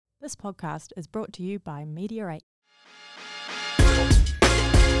This podcast is brought to you by Meteorate.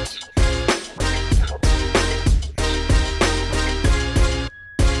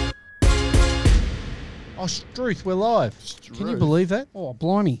 Oh, Struth, we're live. Struth. Can you believe that? Oh,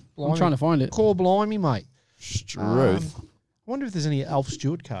 blimey. I'm trying to find it. Call blimey, mate. Struth. I wonder if there's any Alf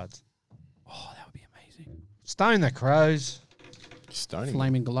Stewart cards. Oh, that would be amazing. Stone the Crows. Stoning.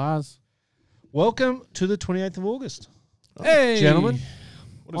 Flaming glass. Welcome to the 28th of August. Hey. Gentlemen,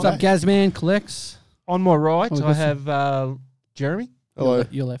 What's up, Gazman Collects? on my right, Oh, we I got have Jeremy. Hello.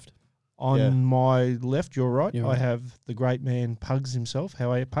 Your left. On Yeah. my left, your right, You're I right. have the great man Pugs himself. How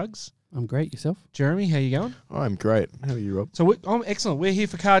are you, Pugs? I'm great. Yourself? Jeremy, how you going? I'm great. How are you, Rob? So I'm excellent. We're here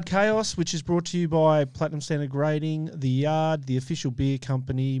for Card Chaos, which is brought to you by Platinum Standard Grading, The Yard, the official beer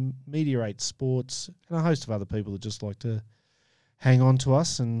company, Meteorate Sports, and a host of other people that just like to hang on to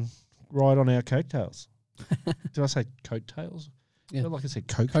us and ride on our coattails. Did I say coattails? Yeah. I feel like I said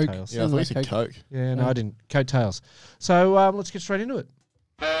Coke. coattails. Yeah, I Sounds thought you like said Coke. Yeah, no, Yeah. I didn't. Coattails. So let's get straight into it.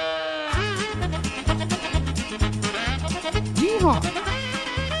 Yeehaw.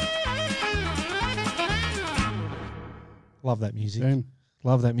 Love that music. Boom.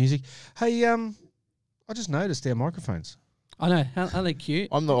 Love that music. Hey, I just noticed our microphones. I know. Aren't they cute?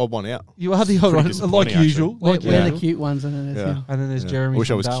 I'm the odd one out. You are the odd Pretty one, like disappointing, usual. We're, Like we're usual. the cute ones. And then Yeah. And then there's Yeah. Jeremy. Wish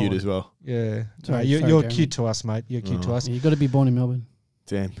I from was cute Darwin. as well. Yeah. Sorry, You're Jeremy. cute to us, mate. You're cute to Oh. us. You've got to be born in Melbourne.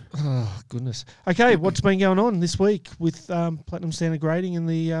 Damn. Oh, goodness. Okay, what's been going on this week with Platinum Standard Grading and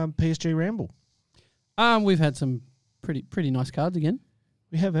the PSG Ramble? We've had some pretty nice cards again.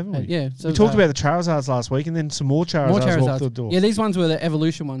 We have, haven't we? Yeah. So we talked about the Charizards last week and then some more Charizards, more walked the Charizards. door. Yeah, these ones were the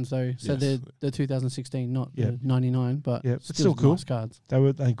evolution ones though. So Yes. they're the 2016, not Yeah. the 99. But Yeah, but still cool. nice cards.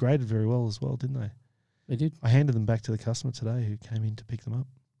 They graded very well as well, didn't they? They did. I handed them back to the customer today who came in to pick them up.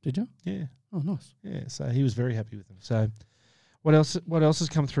 Did you? Yeah. Oh, nice. Yeah, so he was very happy with them. So what else has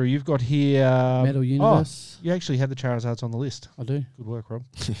come through? You've got here Metal Universe. you actually had the Charizards on the list. I do. Good work, Rob.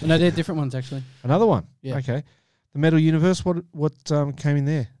 No, they're different ones actually. Another one. Yeah. Okay. The Metal Universe, what came in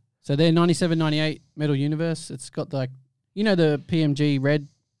there? So they're 97, 98 Metal Universe. It's got the PMG red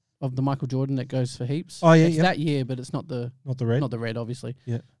of the Michael Jordan that goes for heaps. Oh, yeah, it's yeah. that year, but it's not the Not the red? red, obviously.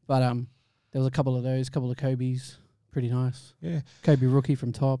 Yeah. But there was a couple of those, couple of Kobe's, pretty nice. Yeah. Kobe rookie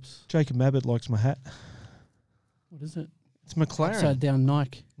from Tops. Jacob Mabbott likes my hat. What is it? It's McLaren. Upside down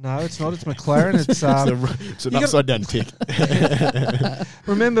Nike. No, it's not. It's McLaren. It's It's an you gotta- upside down tick.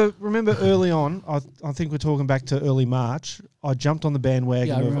 remember early on. I think we're talking back to early March. I jumped on the bandwagon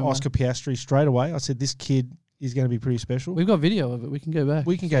Yeah, I of remember. Oscar Piastri straight away. I said this kid is going to be pretty special. We've got video of it. We can go back.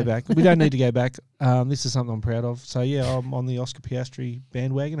 We can go back. We don't need to go back. This is something I'm proud of. So yeah, I'm on the Oscar Piastri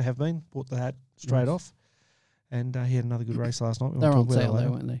bandwagon. I have been. Bought the hat straight Nice. off, and he had another good race last night. They were on We'll talk about sale that though,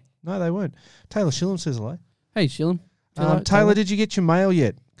 later. weren't they? No, they weren't. Taylor Shillam says hello. Hey, Shillam. Taylor, did you get your mail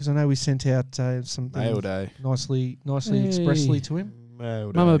yet? Because I know we sent out something Mail day. nicely Hey. expressly to him.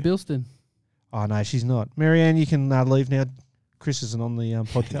 Mail Mama day. Bilston. Oh no, she's not. Marianne, you can leave now. Chris isn't on the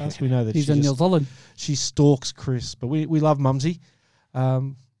podcast. We know that He's in New Zealand. she stalks Chris, but we love Mumsy. Yeah,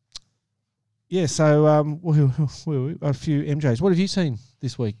 so we a few MJs. What have you seen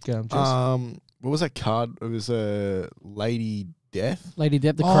this week, Jess? What was that card? It was a Lady Death. Lady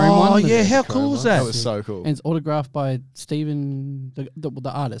Depp, the chrome one. Oh the- yeah, how Chrome cool one. was that? That was so cool. And it's autographed by Stephen, the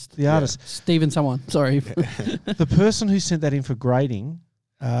artist. The artist, Stephen someone. Sorry. the person who sent that in for grading,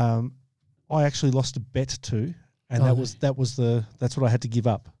 I actually lost a bet to, and Oh, that's what I had to give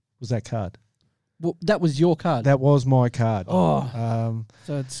up. Was that card? Well, that was your card. That was my card. Oh,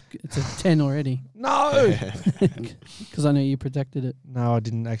 so it's a 10 already. No, Because I know you protected it. no, I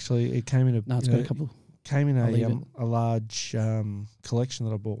didn't actually. It came in a No, it's got a couple. came in I'll leave it. a large collection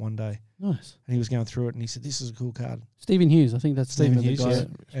that I bought one day, Nice. and he was going through it, and he said, "This is a cool card." Stephen Hughes. I think that's the name Stephen of the Hughes, guy.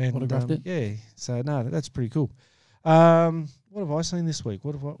 yeah, and autographed it. yeah. So no, that's pretty cool. What have I seen this week?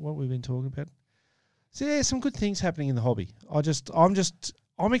 What we've been talking about? So yeah, some good things happening in the hobby.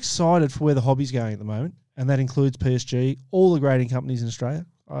 I'm excited for where the hobby's going at the moment, and that includes PSG, all the grading companies in Australia.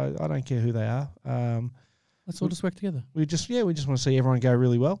 I don't care who they are. Let's all just work together. We just want to see everyone go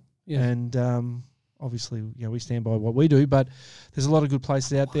really well. Yeah. And obviously, we stand by what we do, but there's a lot of good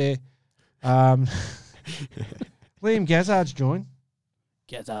places out there. Liam Gazzard's joined.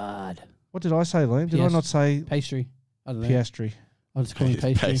 Gazzard. What did I say, Liam? Did I Yes. not say Pastry. I don't know. Piastri? I'll just call him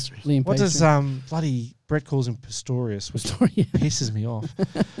Pastry. Pastry. Liam What Pastry. does bloody Brett calls him Pistorius, which Story. pisses me off.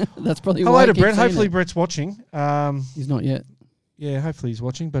 That's probably Hello why to I keep Brett. saying Hopefully it. Brett's watching. He's not yet. Yeah, hopefully he's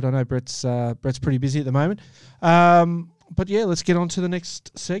watching, but I know Brett's pretty busy at the moment. But yeah, let's get on to the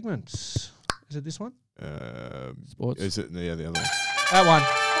next segment. Is it this one? Sports. Is it the other one? That one.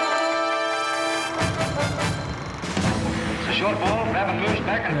 short ball, grab a first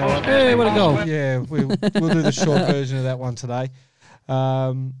back and Yeah, post. Hey, what a goal. Yeah, we'll do the short version of that one today.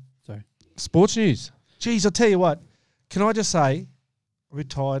 Sorry. Sports news. Geez, I'll tell you what. Can I just say, I'm a bit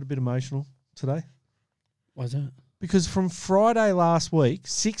tired, a bit emotional today. Why is that? Because from Friday last week,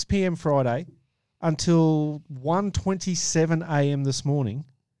 6 p.m. Friday, until 1:27 a.m. this morning,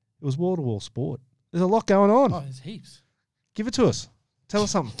 it was wall-to-wall sport. There's a lot going on. Oh, there's heaps. Give it to us. Tell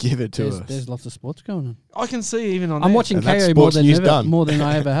us something. Give it to us. There's lots of sports going on. I can see even on I'm there. watching And that's KO sports news done. more than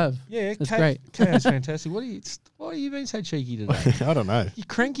I ever have. Yeah, That's great. KO's fantastic. Why are you being so cheeky today? I don't know. You're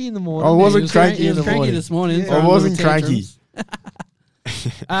cranky in the morning. I wasn't He was cranky he in was the cranky morning. this morning. Yeah. throwing I wasn't little cranky.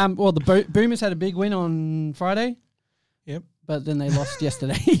 tantrums. Well, the Boomers had a big win on Friday. Yep. But then they lost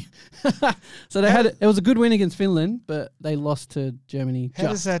yesterday. So it was a good win against Finland, but they lost to Germany. How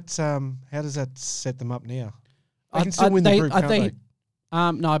does that set them up now? They can still win the group, can't they?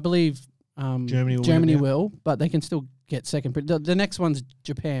 No, I believe Germany will win it now? will, but they can still get second. The next one's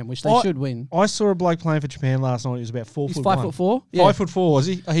Japan, which they should win. I saw a bloke playing for Japan last night. He was about 4 He's foot 5'4". 5'4", was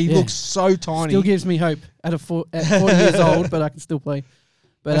he? He Yeah. looks so tiny. Still gives me hope at 40 years old, but I can still play.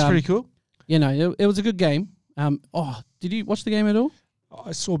 But That's pretty cool. You know, it was a good game. Did you watch the game at all?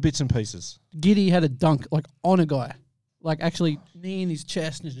 I saw bits and pieces. Giddy had a dunk like on a guy, like actually knee in his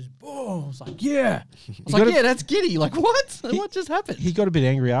chest, and just boom. I was like, yeah. I was like, yeah, that's Giddy. Like, what? What just happened? He got a bit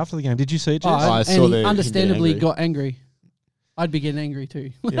angry after the game. Did you see it, Jess? I saw and the- he him understandably getting got angry. I'd be getting angry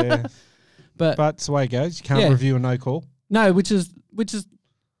too. Yeah. but It's the way it goes. You can't Yeah. review a no call. no, which is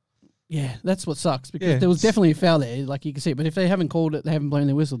yeah, that's what sucks because Yeah. there was definitely a foul there, like you can see. But if they haven't called it, they haven't blown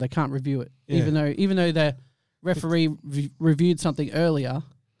their whistle, they can't review it. Yeah. Even though the referee reviewed something earlier,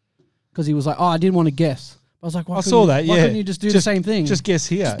 because he was like, "Oh, I didn't want to guess." I was like, "Why I couldn't saw you- that, Why yeah. couldn't you just do the same thing? Just guess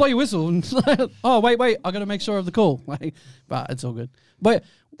here. Just blow your whistle and oh wait, I got to make sure of the call." Like, but it's all good. But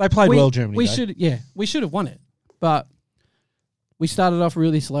They played well, Germany. We though. we should have won it, but we started off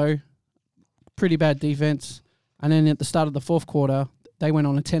really slow, pretty bad defense, and then at the start of the fourth quarter, they went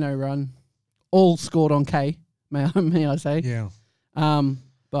on a 10-0 run, all scored on K. May I say? Yeah. And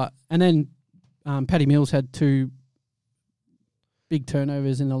then Paddy Mills had 2 big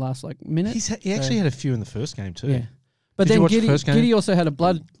turnovers in the last minute. He actually had a few in the first game too. Yeah, but Did you then watch the first game? Giddy also had a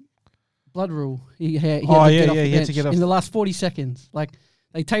blood rule. He had to Oh, get yeah, off yeah, the he had to bench get off. in the last 40 seconds. Like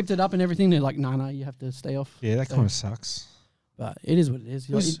they taped it up and everything. They're like, no, you have to stay off. Yeah, that So- kind of sucks. But it is what it is.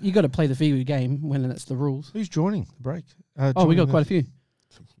 Who's- You got to play the FIGU game when that's the rules. Who's joining the break? Oh, we got quite a few.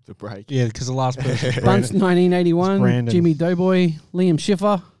 The break. Yeah, because the last person. Bunce Brandon, 1981, Brandon. Jimmy Doughboy, Liam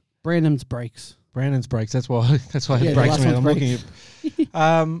Schiffer, Brandon's breaks. Brandon's breaks. That's why. That's why Yeah, it the breaks last me. one's I'm looking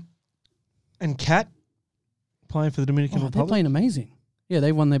at. And Kat playing for the Dominican Oh, they're Republic. playing amazing. Yeah,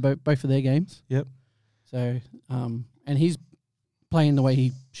 they won both of their games. Yep. So, and he's playing the way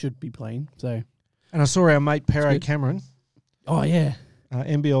he should be playing. So, And I saw our mate Perro good. Cameron, oh yeah,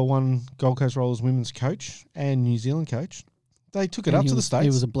 NBL 1 Gold Coast Rollers women's coach and New Zealand coach. They took it And up he to the was- States. He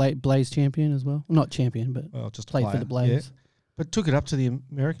was a Blaze champion as well. Not champion, but well, just a played player, for the Blaze. Yeah. But took it up to the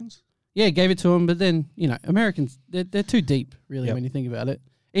Americans. Yeah, gave it to him, but then, Americans, they're too deep, really, Yep. when you think about it.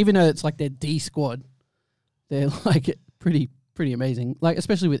 Even though it's like their D squad, they're like pretty amazing. Like,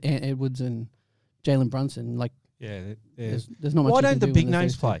 especially with Ant Edwards and Jalen Brunson, like, Yeah. there's not much Why you don't can the do big when there's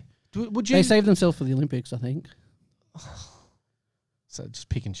names those play? Would you? They saved themselves for the Olympics, I think. So just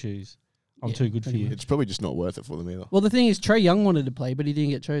pick and choose. I'm Yeah, too good for pretty you. much. It's probably just not worth it for them either. Well, the thing is, Trey Young wanted to play, but he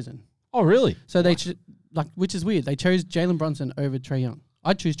didn't get chosen. Oh, really? So which is weird. They chose Jalen Brunson over Trey Young.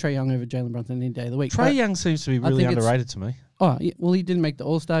 I'd choose Trey Young over Jalen Brunson any day of the week. Trey but- Young seems to be I really think it's- underrated to me. Oh, yeah, well, he didn't make the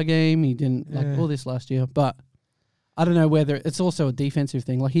All-Star game. He didn't Yeah. all this last year. But I don't know whether it's also a defensive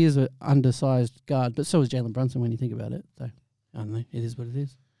thing. Like, he is an undersized guard, but so is Jalen Brunson when you think about it. So, I don't know. It is what it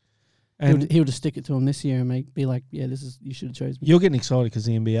is. And He'll just stick it to him this year and be like, yeah, you should have chosen me. you're getting excited because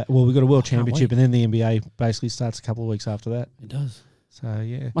the NBA. Well, we've got a World I can't Championship, wait. and then the NBA basically starts a couple of weeks after that. It does. So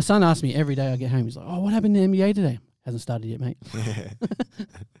yeah. My son asks me every day I get home. He's like, oh, what happened to the NBA today? Hasn't started yet, mate.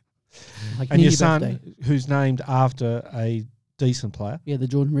 Like, And near your son, birthday. who's named after a decent player, Yeah, the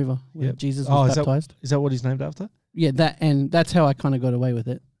Jordan River where Yep. Jesus Oh, was is that- baptized. is that what he's named after? Yeah, that's how I kind of got away with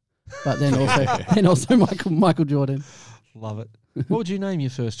it. But then also Michael Jordan. Love it. What would you name your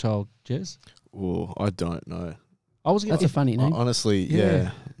first child, Jez? Oh, I don't know. I was That's a funny name. Honestly,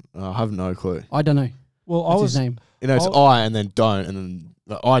 Yeah. yeah. I have no clue. I don't know. well, I What's was his name? You know, it's I'll- I and then don't and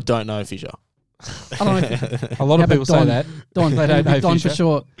then I don't know Fisher. I don't know. a lot How of people about say Don? that. Don. They don't know Don Fisher. for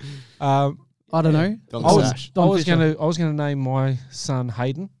short. Um, I don't know. Don I was, Sash. Don I was Fisher. gonna name my son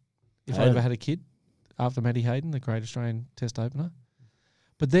Hayden if I Hayden. ever had a kid after Matty Hayden, the great Australian Test opener.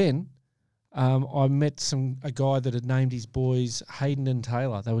 But then I met a guy that had named his boys Hayden and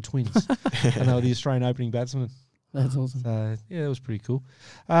Taylor. They were twins, and they were the Australian opening batsmen. That's awesome. So yeah, that was pretty cool.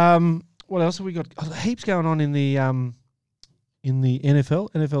 What else have we got? Heaps going on in the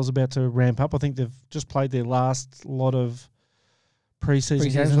NFL. NFL's about to ramp up. I think they've just played their last lot of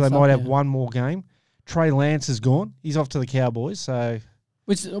preseason games, so they stuff, might have yeah. one more game. Trey Lance is gone. He's off to the Cowboys. So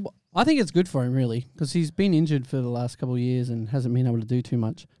Which I think it's good for him, really, because he's been injured for the last couple of years and hasn't been able to do too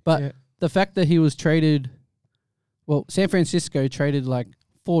much. But yeah, the fact that he was traded, well, San Francisco traded like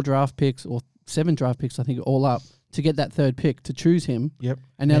 4 draft picks or 7 draft picks, I think, all up to get that 3rd pick to choose him. yep,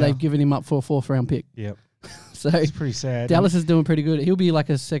 And now Yeah. they've given him up for a 4th round pick. yep. So It's pretty sad. Dallas is doing pretty good. He'll be like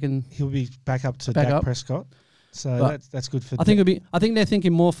a second. He'll be back up to Back Dak up. Prescott. So But that's good for. I think they're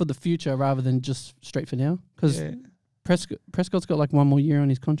thinking more for the future rather than just straight for now. Because yeah. Prescott's got like 1 more year on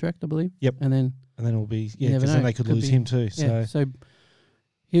his contract, I believe. Yep. And then And then it'll be You never because then know. they could Could lose be- him too. yeah, So so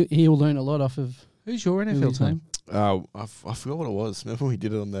he'll learn a lot off of who's your who NFL he's team? playing. I forgot what it was. Remember we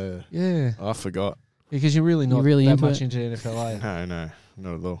did it on the. Yeah, I forgot. because you're really not really that into much it? into NFL. Are you? No,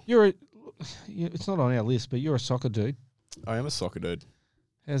 not at all. It's not on our list, but you're a soccer dude. I am a soccer dude.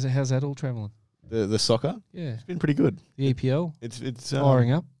 How's that all traveling? The soccer, Yeah, it's been pretty good. the EPL It's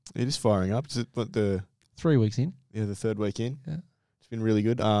firing up. It is firing up. It's but the 3 weeks in. the 3rd week in. Yeah. It's been really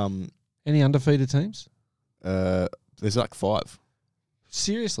good. Any undefeated teams? There's like 5.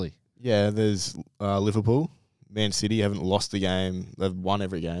 Seriously? Yeah, there's Liverpool, Man City haven't lost a game. They've won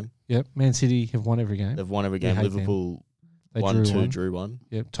every game. Yep. Man City have won every game. They've won every We game. hate them. Liverpool They won drew 2, one. drew 1.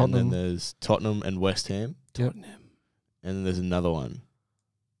 Yep. And Tottenham. then there's Tottenham and West Ham. Yep. And then there's another one.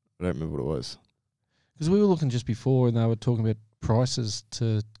 I don't remember what it was. Because we were looking just before, and they were talking about prices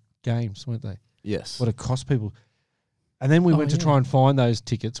to games, weren't they? Yes. What it cost people. And then we Oh, went to yeah. try and find those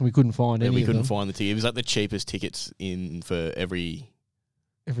tickets, and we couldn't find Yeah, any we of couldn't them. find the ticket. It was like the cheapest tickets in for every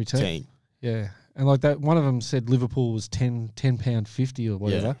Every team. team. Yeah. And like that, one of them said Liverpool was £10.50 or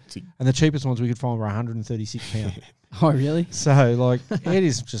whatever. Yeah. It's a- And the cheapest ones we could find were £136. Oh, really? So, like, it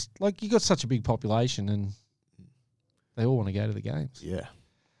is just, like, you got such a big population, and they all want to go to the games. yeah.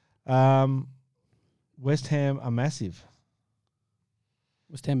 West Ham are massive.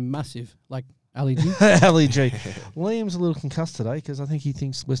 West Ham massive, like Ali G. LEG. Liam's a little concussed today because I think he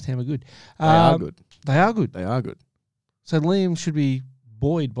thinks West Ham are good. They are good. They are good. They are good. So Liam should be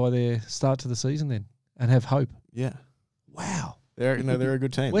buoyed by their start to the season then and have hope. Yeah. Wow. They're a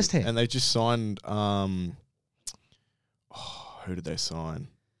good team. West Ham. And they just signed who did they sign?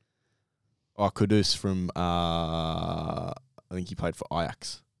 Oh, Kudus from I think he played for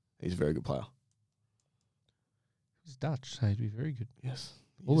Ajax. He's a very good player. He's Dutch, so he'd be very good. Yes.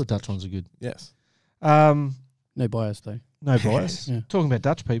 All the Dutch ones are good. Yes. No No bias though. bias. Yeah. Talking about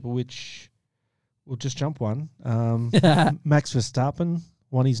Dutch people, which we'll just jump one. Max Verstappen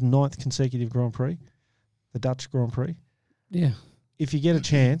won his 9th consecutive Grand Prix, the Dutch Grand Prix. Yeah. If you get a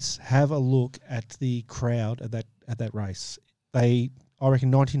chance, have a look at the crowd at that race. I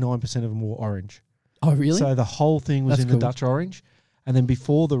reckon 99% of them wore orange. Oh, really? So the whole thing was That's in the cool. Dutch orange. And then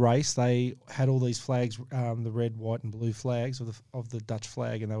before the race, they had all these flags, the red, white, and blue flags of the Dutch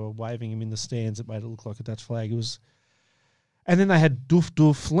flag, and they were waving them in the stands. It made it look like a Dutch flag. It was, and then they had Doof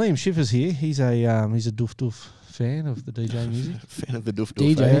Doof. Liam Schiffer's here. He's a Doof Doof fan of the DJ music. Fan of the Doof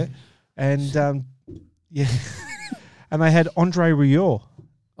Doof. DJ. Yeah. And yeah, and they had Andre Rieu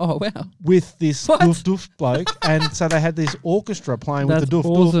oh, wow. with this What? Doof Doof bloke, and so they had this orchestra playing That's with the Doof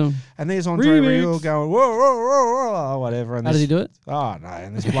Doof. awesome. And there's Andre Remix. Rieu going whoa whoa whoa whoa whatever. And How does he do it? Oh no!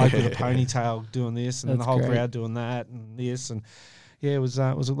 And this bloke with a ponytail doing this, and then the That's whole great. crowd doing that, and this, and yeah, it was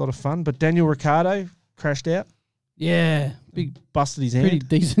a lot of fun. But Daniel Ricciardo crashed out, Yeah. Big, busted his pretty hand.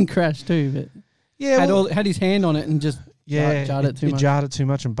 decent crash too, but Yeah, had his hand on it and just jarred it too much. jarred it too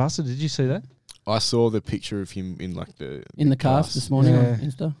much and busted. Did you see that? I saw the picture of him in like the in the cast cast. this morning Yeah. on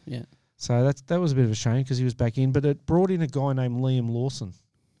Insta. Yeah. So that was a bit of a shame because he was back in, but it brought in a guy named Liam Lawson.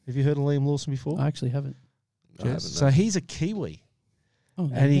 Have you heard of Liam Lawson before? I actually haven't. I haven't, So no. he's a Kiwi.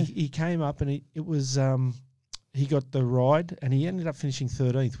 Oh, And yeah. he came up and it was he got the ride and he ended up finishing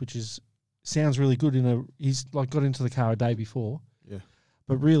 13th, which sounds really good. He's like got into the car a day before, Yeah.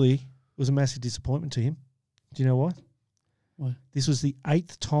 but really it was a massive disappointment to him. Do you know why? Why? This was the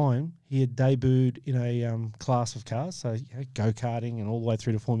 8th time he had debuted in a class of cars, so go karting and all the way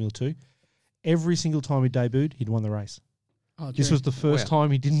through to Formula 2. Every single time he debuted, he'd won the race. Oh, This true. was the first Wow.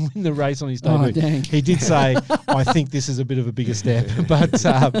 time he didn't win the race on his Oh, debut. dang. He did say, "I think this is a bit of a bigger step,"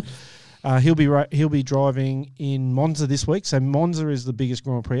 but he'll be driving in Monza this week. So Monza is the biggest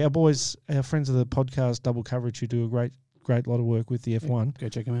Grand Prix. Our friends of the podcast Double Coverage, who do a great lot of work with the F1. Go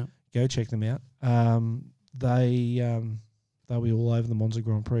check him out. Go check them out. They'll be all over the Monza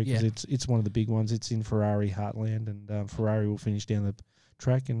Grand Prix because Yeah. it's one of the big ones. It's in Ferrari heartland, and Ferrari will finish down the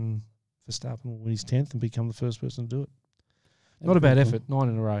track, and Verstappen will win his 10th and become the first person to do it. That'd Not a be bad cool. effort, 9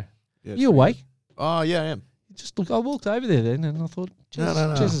 in a row. Yeah, Are you awake? Oh, yeah, I am. Just look, I walked over there then and I thought, No,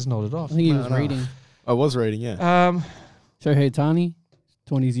 no, no. Jez has nodded I off. think he No, was no. reading. I was reading, yeah. Shohei Ohtani,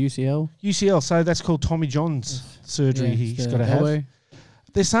 torn his UCL. UCL, so that's called Tommy John's surgery Yeah, he's the got to have. elbow.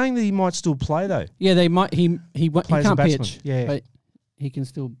 They're saying that he might still play though. Yeah, they might. He Plays a can't batsman. pitch. Yeah. but he can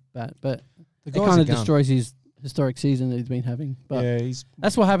still bat. But The it guy's kind a of gun. destroys his historic season that he's been having. But Yeah, he's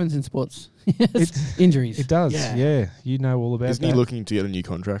that's what happens in sports. it, Injuries. it does. Yeah. Yeah. You know all about Isn't that. he looking to get a new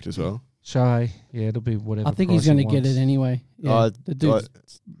contract as well? Shohei, yeah, it'll be whatever. I think price he's going to he get wants. it anyway. Yeah, Uh, the dude's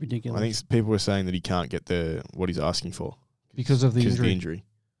I ridiculous. think people were saying that he can't get what he's asking for because of the because of the injury. injury.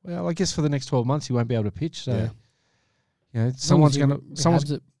 Well, I guess for the next 12 months he won't be able to pitch. So, Yeah. you know, As long someone's as he going to. Someone's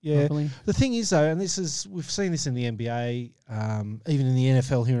rehabs it yeah. properly. The thing is though, and we've seen this in the NBA, even in the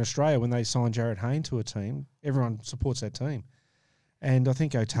NFL here in Australia, when they sign Jarrett Hayne to a team, everyone supports that team. And I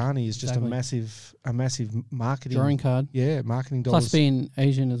think Ohtani is just Exactly. a massive marketing Drawing card. Yeah, marketing dollars. Plus being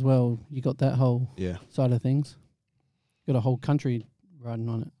Asian as well, you got that whole Yeah. side of things. Got a whole country riding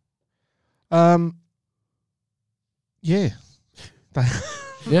on it. Yeah.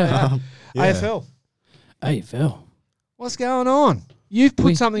 Yeah. Yeah. AFL. AFL. What's going on? You've put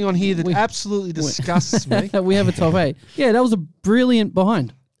We- something on here that we- absolutely disgusts me. We have a top 8. Yeah, that was a brilliant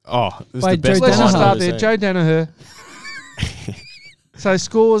behind. Oh, this is By the best Joe Let's just Danaher. start there. Joe Danaher. So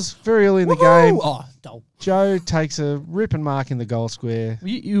scores very early in the game. Oh, dull. Joe takes a rip and mark in the goal square. Were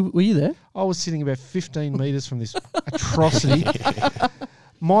you there? I was sitting about 15 metres from this atrocity.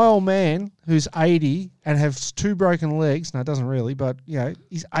 My old man, who's 80 and has 2 broken legs, no, it doesn't really, but, you know,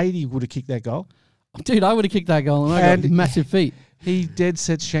 he's 80, would have kicked that goal. Dude, I would have kicked that goal and I got And- massive feet. He dead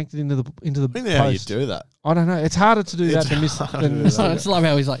set shanked it into the I think how you post. do that. I don't know. It's harder to do that It's than miss. harder Than to miss do I that. just love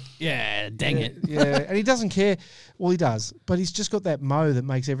how he's like, yeah, dang it. Yeah, and he doesn't care. Well, he does, but he's just got that mo that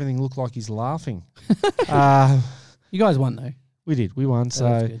makes everything look like he's laughing. You guys won though. We did. We won. So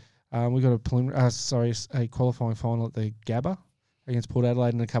that's So good. we got a qualifying final at the Gabba against Port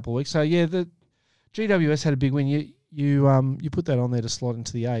Adelaide in a couple of weeks. So yeah, the GWS had a big win. You put that on there to slot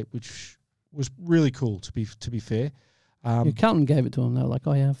into the 8, which was really cool to be fair. Yeah, Carlton gave it to him. They were like,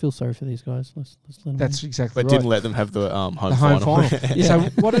 oh yeah, I feel sorry for these guys. Let's let them That's exactly But right. didn't let them have the home The home final. final. Yeah. So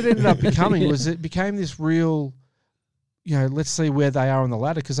what it ended up becoming was it became this real, you know, let's see where they are on the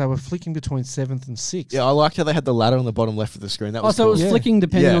ladder because they were flicking between 7th and 6th. Yeah, I liked how they had the ladder on the bottom left of the screen. That Oh, was so cool. it was Yeah. flicking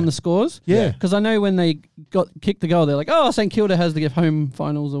depending Yeah. on the scores? Yeah. Because I know when they kicked the goal, they're like, oh, St Kilda has to get home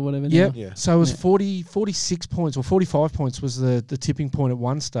finals or whatever. Yep. now. Yeah. So it was Yeah. 46 points or 45 points was the tipping point at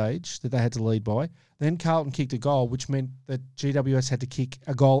one stage that they had to lead by. Then Carlton kicked a goal, which meant that GWS had to kick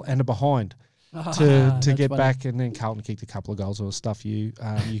a goal and a behind to That's get funny. back. And then Carlton kicked a couple of goals or stuff. You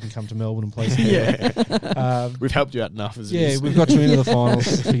can come to Melbourne and play. some Yeah. We've helped you out enough as it Yeah, is. we've got you into the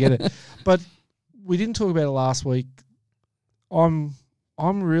finals. Forget it. But we didn't talk about it last week. I'm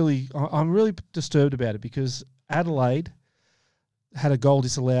really disturbed about it because Adelaide had a goal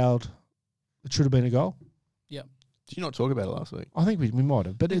disallowed. It should have been a goal. Did you not talk about it last week? I think we might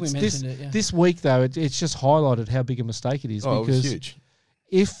have. But I think it's we this mentioned it, yeah. this week though. It's just highlighted how big a mistake it is Oh, it was because huge.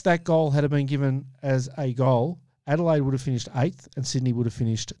 if that goal had been given as a goal, Adelaide would have finished 8th and Sydney would have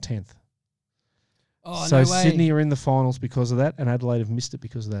finished 10th. Oh, So no way. Sydney are in the finals because of that, and Adelaide have missed it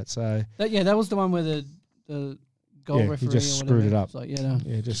because of that. So That was the one where the goal Yeah, he referee just or screwed whatever. it up. It's like, yeah, no.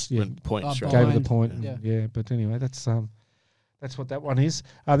 yeah, just Went point Oh, straight. gave it behind. the point. Yeah. And yeah, but anyway, that's what that one is.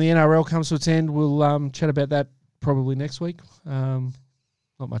 The NRL comes to its end. We'll chat about that probably next week. Not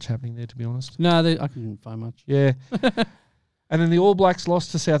much happening there, to be honest. No, I couldn't find much. Yeah. And then the All Blacks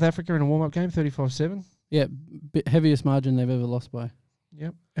lost to South Africa in a warm-up game, 35-7. Yeah, heaviest margin they've ever lost by.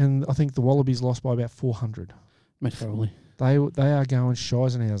 Yep. And I think the Wallabies lost by about 400. Most probably. They are going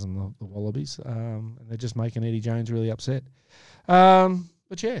Scheisenhausen, the Wallabies, and they're just making Eddie Jones really upset.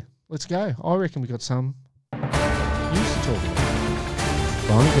 But yeah, let's go. I reckon we got some news to talk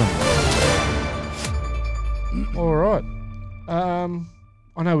about. All right.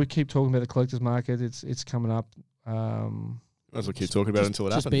 I know we keep talking about the collectors market. It's coming up. Might as well keep talking about it until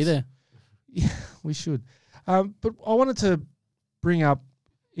it Just happens. be there. Yeah, we should. But I wanted to bring up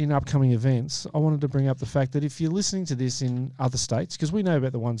in upcoming events, I wanted to bring up the fact that if you're listening to this in other states, because we know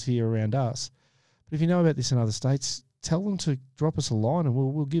about the ones here around us, but if you know about this in other states, tell them to drop us a line and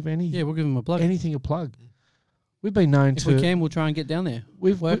we'll give Yeah, we'll give them a plug. anything a plug. We've been known If to we can, we'll try and get down there.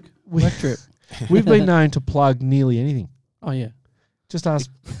 we've Work trip. we've been known to plug nearly anything. Oh, yeah. Just ask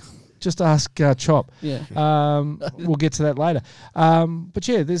Chop. Yeah. We'll get to that later. But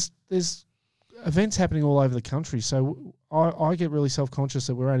yeah, there's events happening all over the country. So I get really self-conscious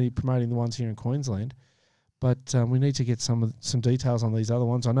that we're only promoting the ones here in Queensland. but we need to get some details on these other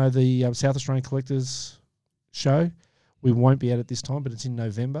ones. I know the South Australian Collectors Show, we won't be at it this time, but it's in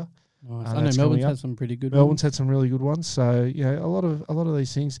November. Nice. that's I know Melbourne's coming up. had some pretty good Melbourne's ones. had some really good ones. So a lot of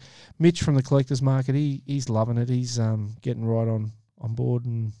these things. Mitch from the Collectors Market, he's loving it. He's getting right on board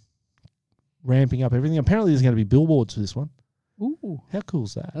and ramping up everything. Apparently, there's going to be billboards for this one. Ooh, How cool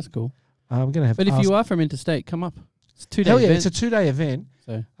is that? that's cool. I'm going to have. But if you are from interstate, come up. It's a 2-day hell yeah, event. it's a 2-day event.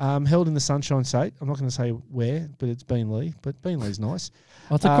 So. Held in the Sunshine State. I'm not going to say where, but it's Beenleigh. But Beenleigh's nice.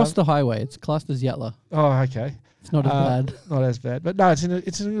 Well, it's across the highway. It's classed as Yatla. Oh, okay. It's not as bad. Not as bad, but no, it's in a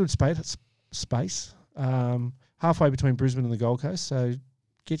good space. Halfway between Brisbane and the Gold Coast. So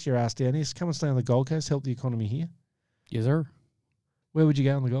get your ass down here. Come and stay on the Gold Coast. Help the economy here. Yes, sir. Where would you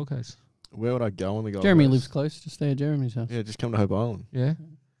go on the Gold Coast? Where would I go on the Gold Jeremy Coast? lives close. Just stay at Jeremy's house. Yeah, just come to Hope Island. Yeah,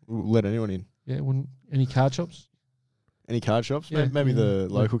 We'll let anyone in. yeah. Any card shops? Any card shops? Yeah. Maybe the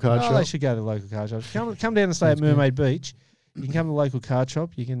local card They shop. should go to the local card shops. Come down and stay Sounds at Mermaid Beach. You can come to the local card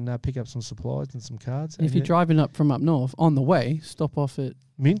shop. You can pick up some supplies and some cards. And if you're driving up from up north, on the way, stop off at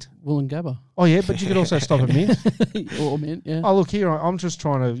Mint. Wollongabba. Oh yeah, but you could also stop at Mint. Or Mint, yeah. Oh look here, I'm just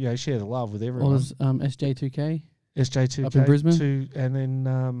trying to share the love with Or everyone. there's SJ2K. SJ2K up in Brisbane. and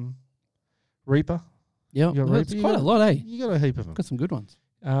then Reaper. Yeah, You got that's Reaper, quite a you lot, eh? You got a heap of them. Got some good ones.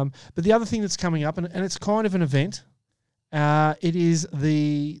 But the other thing that's coming up, and it's kind of an event, it is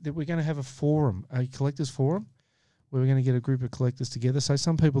that we're going to have a forum, a collectors forum, where we're going to get a group of collectors together. So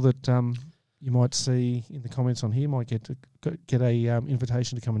some people that you might see in the comments on here might get a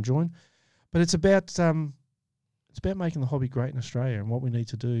invitation to come and join. But it's about making the hobby great in Australia and what we need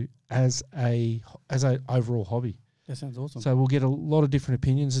to do as a overall hobby. That sounds awesome. So we'll get a lot of different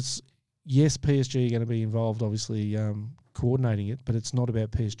opinions. Yes, PSG are going to be involved, obviously, coordinating it, but it's not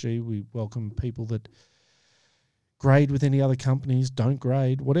about PSG. We welcome people that grade with any other companies, don't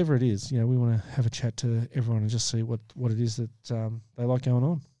grade, whatever it is. We want to have a chat to everyone and just see what it is that they like going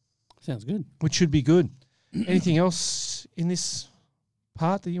on, Sounds good. which should be good. Anything else in this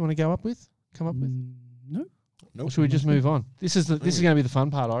part that you want to come up with? No. Nope. Or should we just move on? This is going to be the fun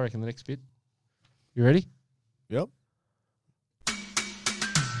part, I reckon, the next bit. You ready? Yep.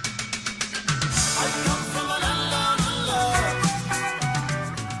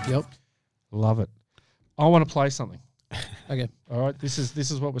 Yep. Love it. I want to play something. Okay. All right, this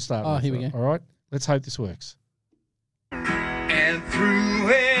is what we're starting. Oh, with, here we go. All right, let's hope this works. And through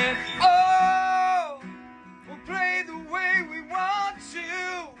it all, we'll play the way we want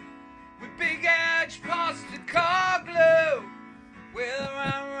to, with big edge past the car glue. Whether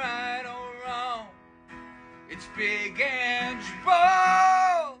I'm right or wrong, it's big edge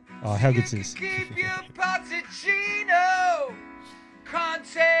ball. Oh, how good's this? Keep your Pochettino,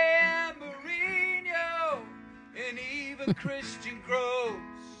 Conte and Mourinho, and even Christian Groves.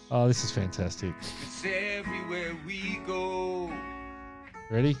 Oh, this is fantastic. It's everywhere we go.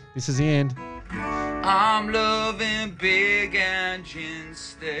 Ready? This is the end. I'm loving big engine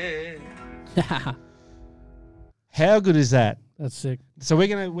instead. How good is that? That's sick. So we're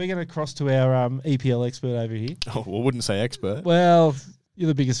gonna cross to our EPL expert over here. Oh, I wouldn't say expert. Well, you're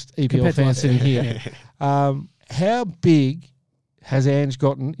the biggest EPL Compared to fan us. sitting here. How big has Ange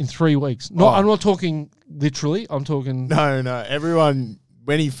gotten in 3 weeks? No, Oh. I'm not talking literally. I'm talking. No. Everyone,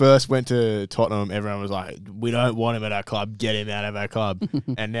 when he first went to Tottenham, everyone was like, we don't want him at our club. Get him out of our club.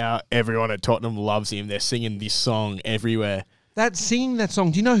 And now everyone at Tottenham loves him. They're singing this song everywhere. Singing that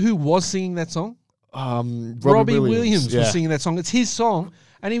song. Do you know who was singing that song? Robbie Williams yeah. was singing that song. It's his song,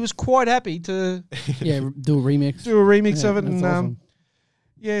 and he was quite happy to Yeah, do a remix. do a remix Yeah, of it. that's And awesome.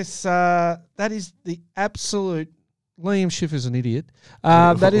 yes, that is the absolute. Liam Schiffer's an idiot.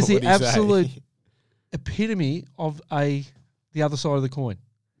 That is the What'd he say? absolute epitome of the other side of the coin.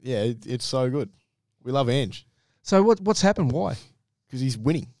 Yeah, it's so good. We love Ange So what's happened? Why? because he's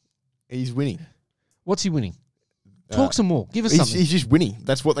winning. He's winning. What's he winning? Talk some more. Give us something. He's just winning.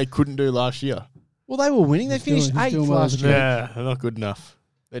 That's what they couldn't do last year. Well, they were winning. They He's doing- finished he's 8th doing well last as a year, coach. They're not good enough.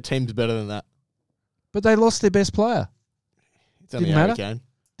 Their team's better than that. but they lost their best player. It's only Didn't Harry matter? Kane.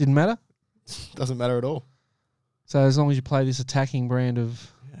 Didn't matter. Doesn't matter at all. So as long as you play this attacking brand of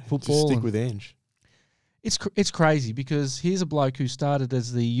football, Just stick and- with Ange. it's crazy because here's a bloke who started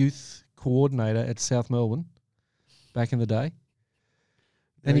as the youth coordinator at South Melbourne back in the day.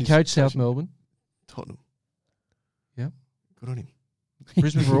 Then he He's coached South coaching Melbourne, Tottenham. Yep. Good on him.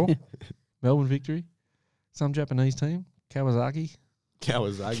 Brisbane Roar, Melbourne Victory, some Japanese team, Kawasaki.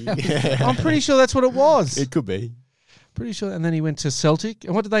 Kawasaki. Yeah. I'm pretty sure that's what it was. It could be. Pretty sure. And then he went to Celtic.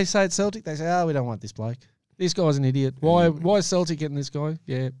 And what did they say at Celtic? They say, "Oh, we don't want this bloke. This guy's an idiot. Why is Celtic getting this guy?"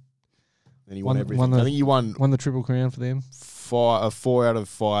 Yeah, And he Won- won everything. won the- I think he won won the Triple Crown for them. 4 out of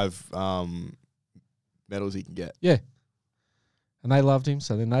 5 medals he can get. And they loved him.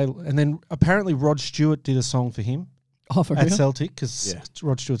 So then apparently Rod Stewart did a song for him Oh, for at real? Celtic because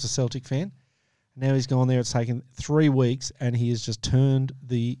Rod Stewart's a Celtic fan. Now he's gone there. It's taken 3 weeks, and he has just turned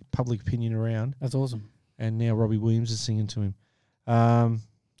the public opinion around. That's awesome. And now Robbie Williams is singing to him. I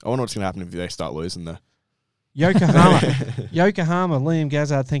wonder what's going to happen if they start losing the Yokohama, Liam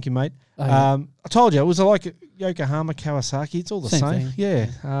Gazard. Thank you, mate. Oh, yeah. I told you it was like Yokohama, Kawasaki. It's all the Same same. thing.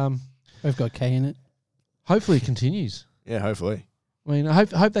 Yeah. We've got K in it. Hopefully it continues. Yeah, hopefully. I mean, I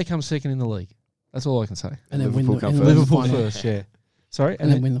hope they come second in the league. That's all I can say. And then Liverpool win come the, first. Liverpool final. first, yeah. Sorry,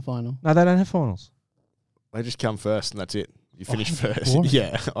 And then win the final. no, they don't have finals. They just come first and that's it. You finish first. boring.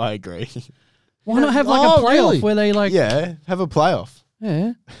 Yeah, I agree. Why not have like a Oh, playoff really? where they like, Yeah, have a playoff.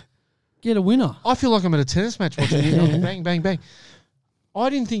 get a winner? I feel like I'm at a tennis match watching it. Yeah. Bang, bang, bang. I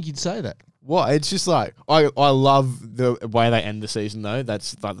didn't think you'd say that. What? It's just like I love the way they end the season though.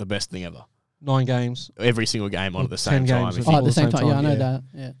 That's like the best thing ever. 9 games. Every single game on Or at the same 10 time. games If with Oh, you- at the same time. Yeah, I know yeah. that.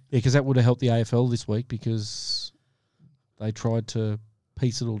 Yeah. Yeah, because that would have helped the AFL this week because they tried to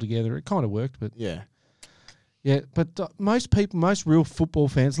piece it all together. It kind of worked, but yeah. yeah. But most real football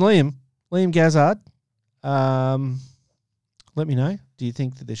fans, Liam Gazard, let me know. Do you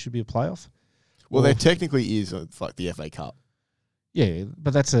think that there should be a playoff? Well, Or- there technically is. It's like the FA Cup. Yeah,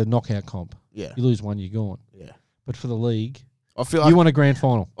 but that's a knockout comp. Yeah. You lose one, you're gone. Yeah. But for the league, I feel you like want a grand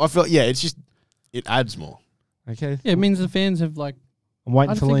final. yeah. It's just it adds more. Okay. Yeah, it means the fans have like I'm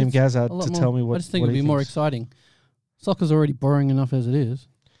waiting I for think Liam it's Gazard a lot to more. tell me what. I just think what it'd he be more thinks. exciting. Soccer's already boring enough as it is.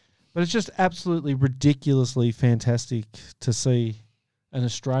 But it's just absolutely ridiculously fantastic to see an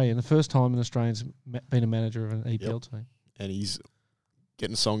Australian, the first time an Australian's been a manager of an EPL team. And he's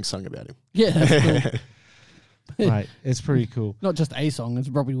getting songs sung about him. Yeah, that's cool. Mate, it's pretty cool. Not just a song, it's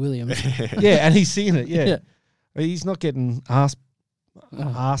Robbie Williams. Yeah, and he's singing it, yeah. Yeah. He's not getting ask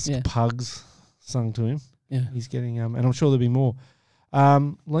yeah. pugs sung to him. Yeah. He's getting, and I'm sure there'll be more.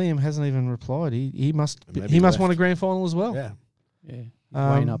 Liam hasn't even replied. He must Maybe want left. a grand final as well. Yeah. Yeah. He's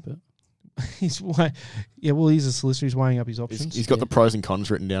weighing up it. He's he's a solicitor. He's weighing up his options. He's got the pros and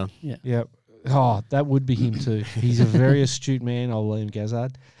cons written down. Yeah. Oh, that would be him too. He's a very astute man, old Liam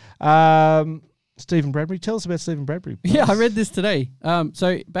Gazard. Stephen Bradbury. Tell us about Stephen Bradbury. please. Yeah, I read this today.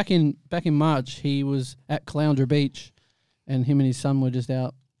 So back in March, he was at Caloundra Beach, and him and his son were just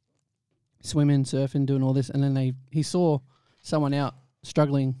out swimming, surfing, doing all this, and then he saw someone out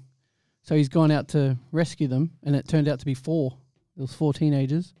struggling, so he's gone out to rescue them, and it turned out to be 4. There was 4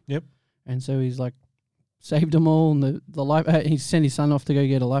 teenagers. Yep. And so he's like saved them all, and the life. He sent his son off to go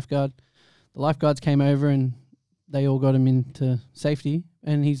get a lifeguard. The lifeguards came over and they all got him into safety,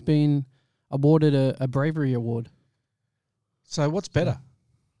 and he's been awarded a bravery award. So what's better,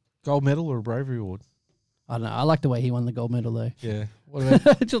 gold medal or a bravery award? I don't know. I like the way he won the gold medal though. Yeah. What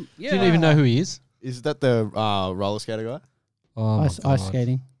about? Just- Do you even know who he is? Is that the roller skater guy? Oh, my ice God.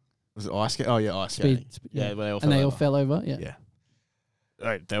 skating. Was it ice skating? Oh yeah, ice skating. Yeah, yeah. when they all And fell they over. all fell over. Yeah. Yeah.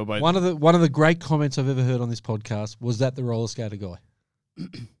 Right, they were both. One of the great comments I've ever heard on this podcast was that the roller skater guy.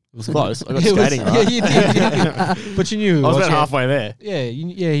 It was Close. I got It was- skating right. Yeah, you did. But you knew. I was yeah. about halfway there.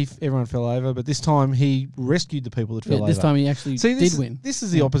 Yeah, everyone fell over, but this time he rescued the people that fell Yeah, over. this time he actually See, did win. This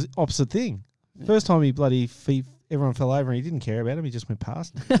is the opposite thing. Yeah. First time he everyone fell over and he didn't care about him. He just went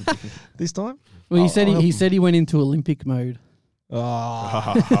past. This time, Well, I'll he help he him. said he went into Olympic mode. oh,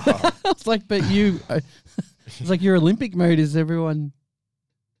 I was like, but you, it's like your Olympic mode is everyone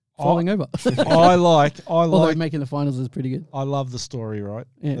falling over. I like. Although making the finals is pretty good. I love the story, right?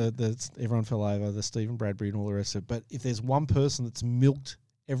 Yeah. Everyone fell over, the Stephen Bradbury and all the rest of it. But if there's one person that's milked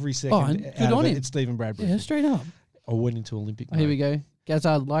every second and out good of on it, him. it's Stephen Bradbury. Yeah, straight up. I went into Olympic. Oh, here we mode. go.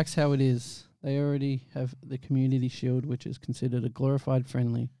 Gazard likes how it is. They already have the Community Shield, which is considered a glorified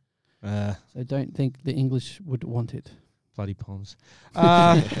friendly. So don't think the English would want it. Bloody Ponds.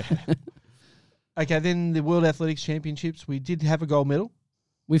 Okay, then the World Athletics Championships. We did have a gold medal.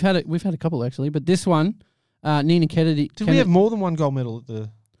 We've had a couple actually, but this one, Nina Kennedy. Did we have more than one gold medal at the?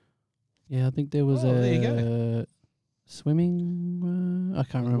 Yeah, I think there was Oh, there you a swimming. I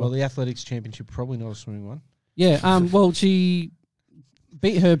can't remember. Well, the Athletics Championship, probably not a swimming one. Yeah. Well, she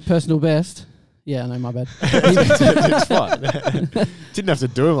beat her personal best. Yeah, no, my bad. It's fine. Didn't have to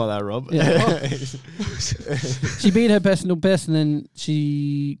do him like that, Rob. Yeah. She beat her personal best, and then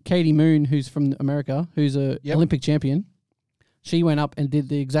Katie Moon, who's from America, who's a Olympic champion, she went up and did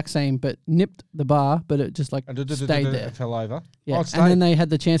the exact same, but nipped the bar, but it just like stayed there. Fell over. Yeah, Oh, it and stayed. then they had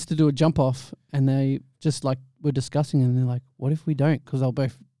the chance to do a jump off, and they just like were discussing, and they're like, "What if we don't?" Because they're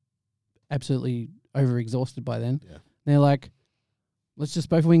both absolutely overexhausted by then. Yeah. They're like, "Let's just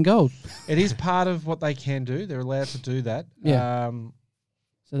both win gold." It is part of what they can do. They're allowed to do that. Yeah.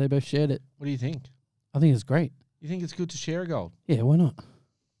 So they both shared it. What do you think? I think it's great. You think it's good to share a gold? Yeah, why not?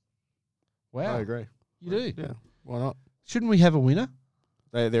 Wow. I agree. You do? Yeah. Why not? Shouldn't we have a winner?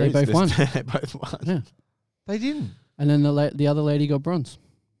 They both won. They both won. Yeah. They didn't. And then the other lady got bronze.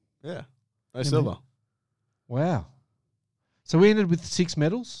 Yeah. No silver. Wow. So we ended with 6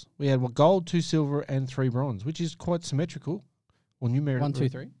 medals. We had gold, 2 silver, and 3 bronze, which is quite symmetrical. Well, numerical. 1, 2,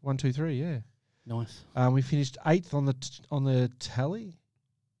 3. 1, 2, 3. Yeah. Nice. We finished 8th on the tally.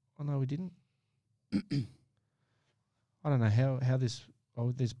 Oh no, we didn't. I don't know how this.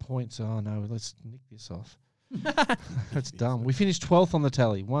 Oh, there's points. Oh no, let's nick this off. That's dumb. We finished 12th on the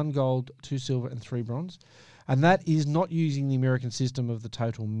tally. 1 gold, 2 silver, and 3 bronze. And that is not using the American system of the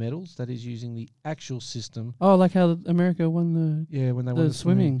total medals. That is using the actual system. Oh, like how America won When they won the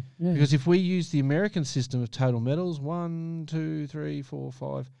swimming. Yeah. Because if we use the American system of total medals, 1, 2, 3, 4,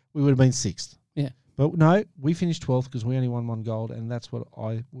 5, we would have been 6th. Yeah. But no, we finished 12th because we only won 1 gold, and that's what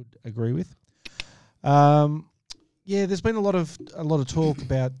I would agree with. Yeah, there's been a lot of talk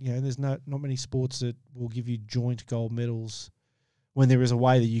about, there's not many sports that will give you joint gold medals when there is a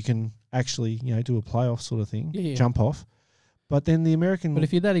way that you can actually, do a playoff sort of thing, jump off. But then the American... But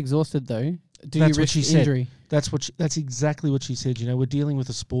if you're that exhausted, though, do That's you what risk she said. injury? That's exactly what she said. We're dealing with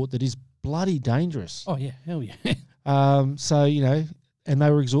a sport that is bloody dangerous. Oh, yeah. Hell yeah. So, and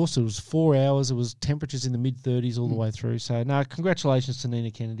they were exhausted. It was 4 hours. It was temperatures in the mid-30s all the way through. So, no, congratulations to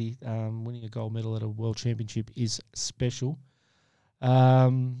Nina Kennedy. Winning a gold medal at a world championship is special.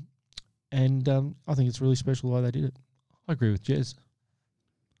 And I think it's really special the way they did it. I agree with Jez.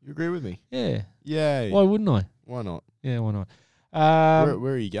 You agree with me? Yeah. Yay. Why wouldn't I? Why not? Yeah, why not?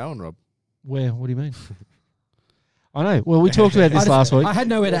 Where are you going, Rob? What do you mean? I know. Well, we talked about this last week. I had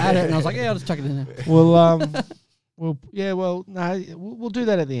nowhere to add it, and I was like, yeah, I'll just chuck it in there. We'll do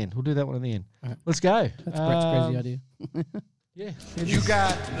that at the end. We'll do that one at the end. Right. Let's go. That's Brett's crazy idea. Yeah. You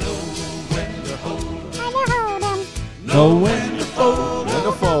got know when to hold 'em, Know when to fold. When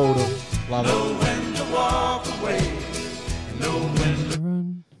to fold 'em. Love know it. when to walk away, know when to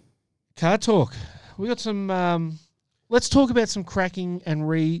Run. Card talk. We got some. Let's talk about some cracking and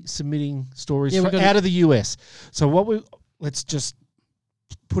resubmitting stories Yeah, out of the US. So let's just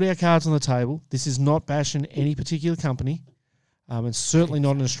put our cards on the table. This is not bashing any particular company. It's certainly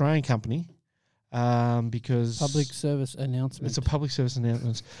not an Australian company. Because Public service announcement. it's a public service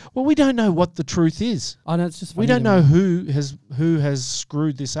announcement. Well, we don't know what the truth is. Oh, no, it's just We funny don't to know me. who has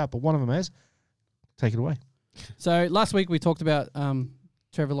screwed this up, but one of them has. Take it away. So last week we talked about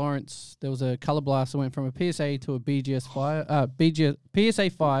Trevor Lawrence. There was a colour blast that went from a PSA to a PSA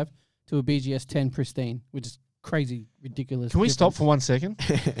 5 to a BGS 10 pristine, which is crazy, ridiculous. Can we stop difference. for 1 second?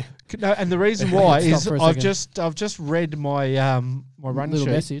 No, and the reason why Stop is for a I've just read my my run little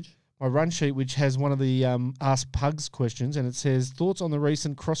sheet. message? My run sheet, which has one of the Ask Pugs questions, and it says thoughts on the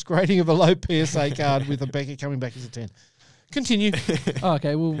recent cross grading of a low PSA card with a Becker coming back as a 10. Continue. Oh,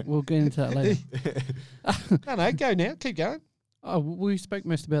 okay, we'll get into that later. No, go now. Keep going. Oh, we spoke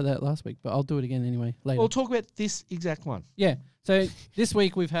most about that last week, but I'll do it again anyway later. We'll talk about this exact one. Yeah. So this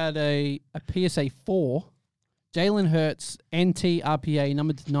week we've had a PSA 4, Jalen Hurts NT RPA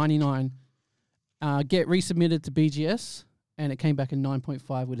numbered to 99, get resubmitted to BGS, and it came back in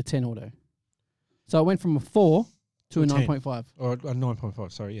 9.5 with a 10 auto. So it went from a 4 to a 10. 9.5. Or a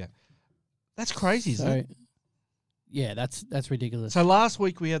 9.5, sorry, yeah. That's crazy, isn't it? Yeah, that's ridiculous. So last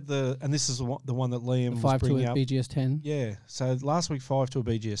week we had and this is the one that Liam The was 5 to bringing a up. BGS 10. Yeah, so last week 5 to a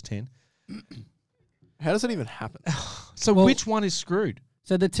BGS 10. How does that even happen? So Well- which one is screwed?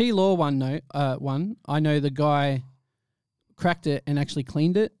 So the T Law one, I know the guy cracked it and actually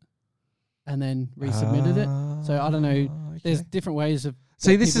cleaned it, and then resubmitted it. So I don't know. There's different ways of.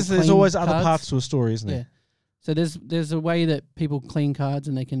 See, that people there's clean always other cards. parts to a story, isn't Yeah. there? So there's a way that people clean cards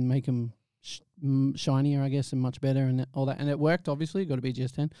and they can make them shinier, I guess, and much better and all that. And it worked, obviously. Got a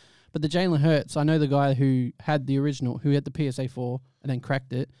BGS 10. But the Jalen Hurts, I know the guy who had the original, who had the PSA 4 and then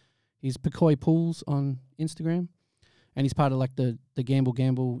cracked it. He's Pecoy Pools on Instagram. And he's part of like the Gamble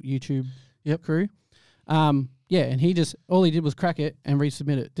YouTube crew. Yeah, and all he did was crack it and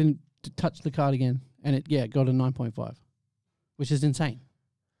resubmit it. Didn't touch the card again. And it got a 9.5, which is insane.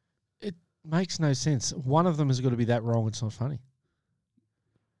 It makes no sense. One of them has got to be that wrong. It's not funny.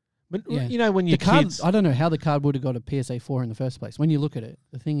 But Yeah. when your The card, kids, I don't know how the card would have got a PSA 4 in the first place. When you look at it,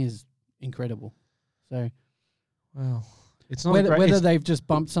 the thing is incredible. So well, it's not whether, a great. they've just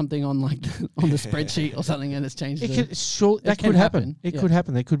bumped something on like on the spreadsheet or something and it's changed. That can could happen. happen, It yeah. could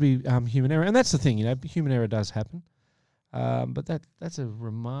happen. There could be human error, and that's the thing. Human error does happen. But that's a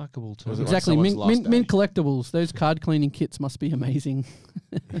remarkable tool. Was it like Exactly. someone's Mint last day? collectibles. Those card cleaning kits must be amazing.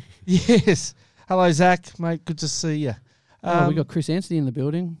 Yes. Hello, Zach, mate. Good to see you. We got Chris Anstey in the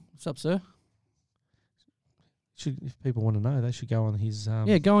building. What's up, sir? If people want to know, they should go on his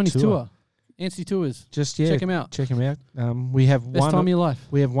go on his tour. Anstey Tours. Just Check him out. Check him out. We have Best time of your life.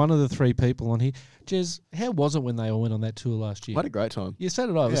 we have one of the 3 people on here. Jez, how was it when they all went on that tour last year? I had a great time. Yeah, so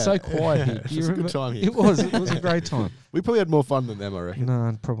did I. It was Yeah. so quiet here. It Do you was a good remember? time here. It was. It was a great time. We probably had more fun than them, I reckon.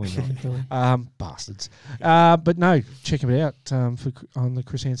 No, probably not. Bastards. But no, check him out on the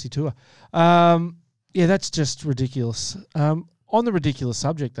Chris Anstey tour. Yeah, that's just ridiculous. On the ridiculous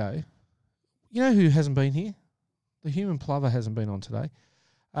subject, though, you know who hasn't been here? The Human Plover hasn't been on today.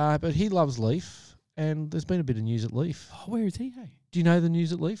 But he loves Leaf, and there's been a bit of news at Leaf. Oh, where is he? Hey? Do you know the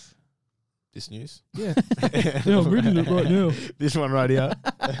news at Leaf? This news? Yeah. Yeah, I'm reading it right now. This one right here.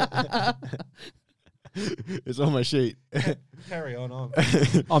 It's on my sheet. Carry on.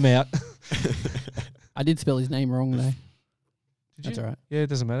 I'm out. I did spell his name wrong though. Did That's you? all right. Yeah, it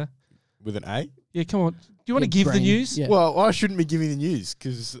doesn't matter. With an A? Yeah, come on. Do you want to Big give the brain. news? Yeah. Well, I shouldn't be giving the news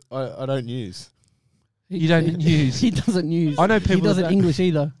because I don't news. You don't news. He doesn't news. I know He people. doesn't that English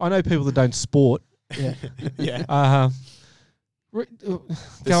either. I know people that don't sport. Yeah. Yeah. Go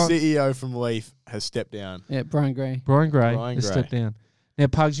The on. CEO from Leaf has stepped down. Yeah, Brian Gray. Brian Gray Brian has Gray. stepped down. Now,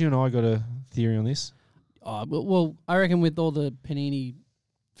 Pugs, you and I got a theory on this. Well, I reckon with all the Panini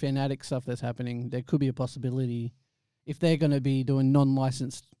fanatic stuff that's happening, there could be a possibility if they're going to be doing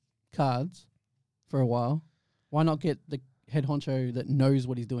non-licensed cards for a while. Why not get the head honcho that knows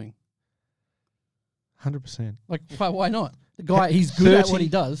what he's doing? 100%. Like, why not? The guy, he's good at 30 what he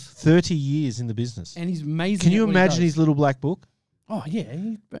does, 30 years in the business. and he's amazing. Can you at what he imagine does. his little black book? Oh yeah,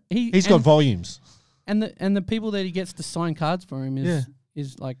 He's got volumes. and the people that he gets to sign cards for him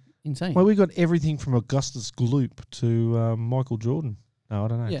is like insane. Well, we got everything from Augustus Gloop to Michael Jordan. No, I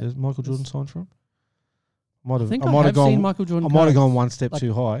don't know. Yeah. Does Michael Jordan sign for him? I think I might have seen Michael Jordan. I might have cards. gone one step Like,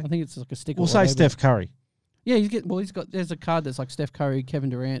 too high. I think it's like a sticker. We'll or say whatever. Steph Curry. Yeah, he's got. There's a card that's like Steph Curry, Kevin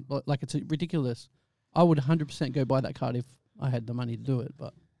Durant. Like it's ridiculous. I would 100% go buy that card if I had the money to do it.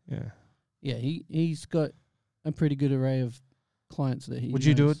 But Yeah. yeah, he's got a pretty good array of clients that he. Would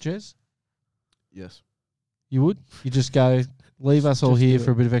you do knows. it, Jez? Yes. You would? You just go, leave us all Just here do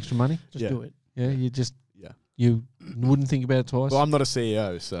for it. a bit of extra money? Just Yeah. do it. Yeah, you just, Yeah. you wouldn't think about it twice? Well, I'm not a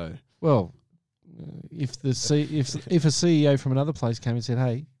CEO, so Well, if a CEO from another place came and said,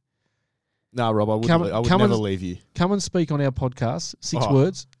 "Hey, nah, Rob, I Come- would come never and- leave you. come and speak on our podcast, 6 Oh.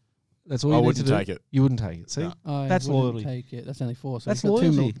 words." That's all I you need to wouldn't do. take it. You wouldn't take it. See, No. I That's wouldn't loyalty. Take it. That's only 4. So That's we've got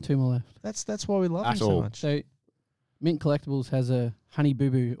loyalty. Two more left. that's why we love him At so all. much. So, Mint Collectibles has a Honey Boo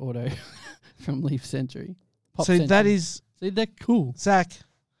Boo auto from Leaf Century. Pop See, that Century. is See, they're cool. Zach,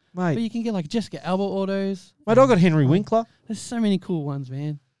 But mate. you can get like Jessica Alba autos. Mate, I got Henry Winkler. There's so many cool ones,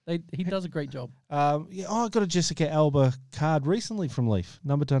 man. He does a great job. Yeah, I got a Jessica Alba card recently from Leaf,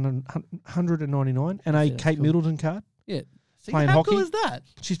 number 199, and a Yeah, that's Kate cool. Middleton card. Yeah. See, Playing how cool hockey? is that?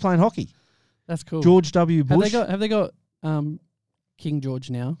 She's playing hockey. That's cool. George W. Bush. Have they got King George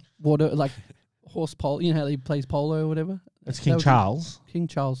now? Water like horse polo. You know how he plays polo or whatever. It's That King was- Charles. King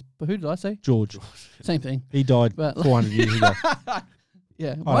Charles. But who did I say? George. Same thing. He died But 400 years ago.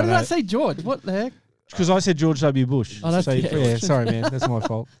 yeah. Why don't did I know. say George? What the heck? Because I said George W. Bush. Oh, that's- So, yeah. yeah, sorry, man. That's my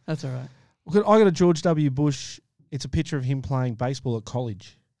fault. That's all right. Look, I got a George W. Bush. It's a picture of him playing baseball at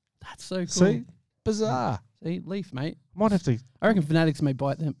college. That's so cool. See? Bizarre. See, Leaf, mate. Might have to. I reckon Fanatics may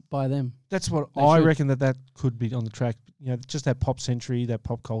buy them. That's what They I should. reckon that could be on the track. You know, just that pop century, that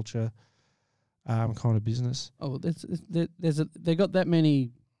pop culture kind of business. Oh, they got that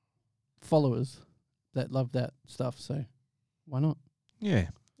many followers that love that stuff. So why not? Yeah.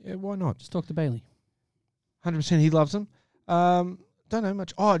 Yeah, why not? Just talk to Bailey. 100% he loves them. Don't know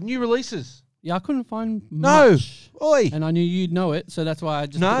much. Oh, new releases. Yeah, I couldn't find No. much. Oi. And I knew you'd know it, so that's why I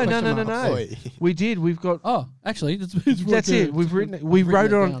just No, put no, question no, no, marks. no. Oi. We did. We've got. Oh, actually, it's That's right there. it. We've written it. I've We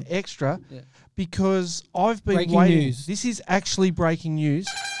wrote it written on down. extra Yeah. because I've been Breaking waiting. news. This is actually breaking news.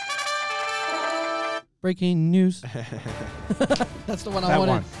 Breaking news. That's the one I That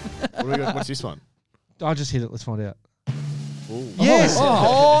wanted. one. What do we got? What's this one? I just hit it. Let's find out. Ooh. Yes.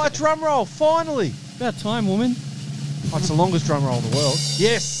 Oh. Oh, a drum roll. Finally. About time, woman. Oh, it's the longest drum roll in the world.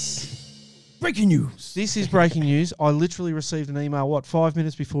 Yes. Breaking news. This is breaking news. I literally received an email, 5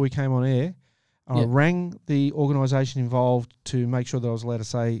 minutes before we came on air. I Yeah. rang the organisation involved to make sure that I was allowed to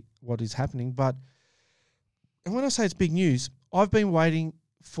say what is happening. And when I say it's big news, I've been waiting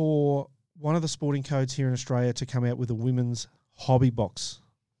for one of the sporting codes here in Australia to come out with a women's hobby box.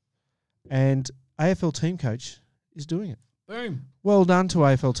 And AFL team coach is doing it. Boom. Well done to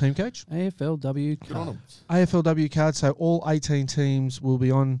AFL team coach. AFLW Good on 'em. cards. AFLW card, so all 18 teams will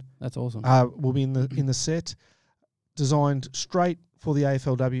be on. That's awesome. Will be in the set, designed straight for the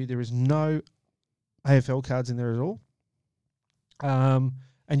AFLW. There is no AFL cards in there at all.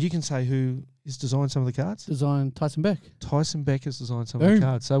 And you can say who is designed some of the cards. Design Tyson Beck. Tyson Beck has designed some of Boom. the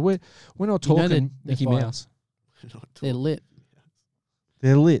cards. So we're not You know talking they're Mickey fire. Mouse. They're lit.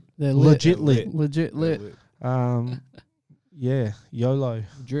 They're lit. They're lit. Legit They're lit. Legit lit. Yeah, YOLO.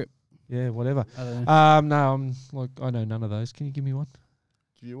 Drip. Yeah, whatever. I don't know. No, I'm like, I know none of those. Can you give me one?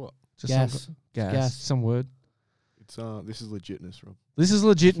 Give you what? Just Gas. Some, gas. Gas. Some word. It's this is legitness, Rob. This is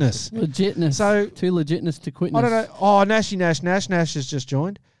legitness. Legitness. So- too legitness to quitness. I don't know. Oh, Nash has just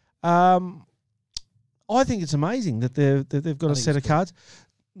joined. I think it's amazing that they've got I a think set of it's cool. cards.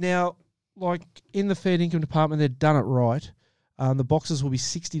 Now, like in the fair income department, they've done it right. The boxes will be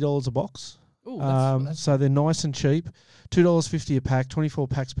 $60 a box. Ooh, that's So they're nice and cheap. $2.50 a pack, 24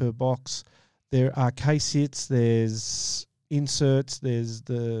 packs per box. There are case hits, there's inserts, there's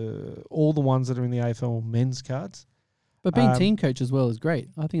all the ones that are in the AFL men's cards. But being Um, team coach as well is great.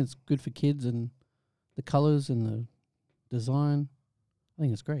 I think it's good for kids and the colours and the design. I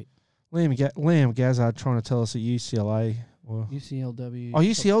think it's great. Liam Gazzard trying to tell us at UCLA. Or, UCLW. Oh,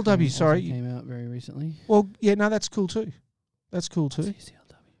 UCLW, also sorry. came out very recently. well, yeah, no, that's cool too. That's cool What's too.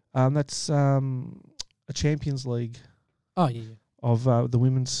 UCLW? That's a Champions League Oh yeah, of the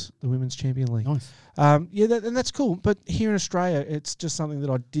women's Champion League. nice. And that's cool. But here in Australia, it's just something that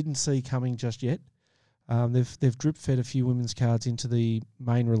I didn't see coming just yet. They've drip fed a few women's cards into the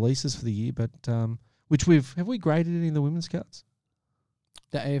main releases for the year, but which have we graded any of the women's cards?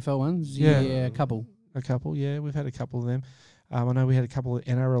 The AFL ones, Yeah. yeah, a couple. A couple, yeah, we've had a couple of them. I know we had a couple of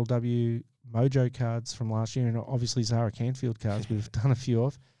NRLW Mojo cards from last year, and obviously Zara Canfield cards we've done a few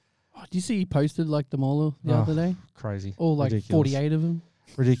of. Oh, do you see he posted like them all the Oh, other day? Crazy, All like ridiculous. 48 of them.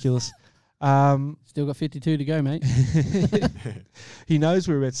 Ridiculous. Still got 52 to go, mate. He knows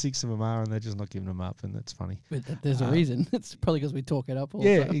where about 6 of them are, and they're just not giving them up, and that's funny. But there's a reason. It's probably because we talk it up all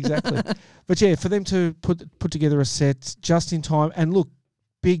Yeah, the time. exactly. But yeah, for them to put together a set just in time, and look,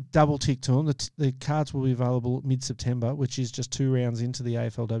 big double tick to them. The cards will be available mid-September, which is just 2 rounds into the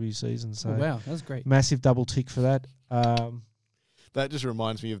AFLW season. So Oh, wow, that's great. massive double tick for that. That just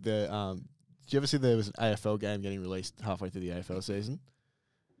reminds me of the. Did you ever see there was an AFL game getting released halfway through the AFL season?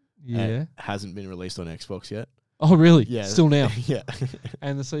 Yeah. And hasn't been released on Xbox yet. Oh, really? Yeah. Still now. Yeah.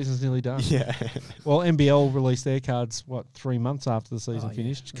 And the season's nearly done. Yeah. Well, NBL released their cards, 3 months after the season Oh, yeah.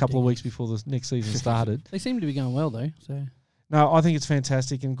 finished, a couple of weeks before the next season started. They seem to be going well, though. So No, I think it's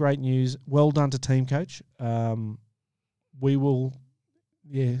fantastic and great news. Well done to Team Coach. We will,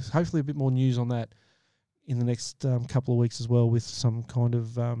 hopefully a bit more news on that in the next couple of weeks as well, with some kind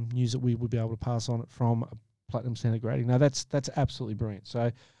of news that we would be able to pass on it from Platinum Standard Grading. No, that's absolutely brilliant.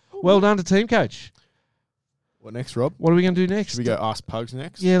 So, well done to Team Coach. What next, Rob? What are we going to do next? Should we go ask Pugs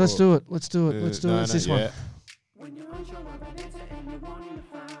next? Yeah, let's Or- do it. Let's do it. Let's do it. no, It's no, this one. yeah. When you're unsure of an answer and you're wanting to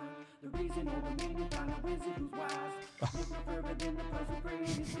find the reason or the meaning, find a wizard who's wise. Look no further than the perfect grade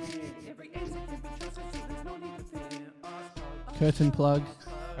is in. Every answer can be trusted, so there's no need to fear. curtain plug.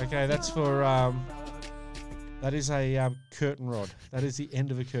 Okay, that's for that is a curtain rod. That is the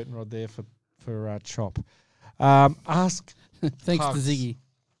end of a curtain rod there for Chop. Ask Thanks Pugs. to Ziggy.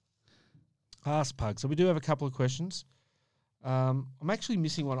 Ask Pug. So we do have a couple of questions. I'm actually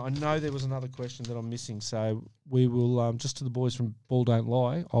missing one. I know there was another question that I'm missing, so we will just to the boys from Ball Don't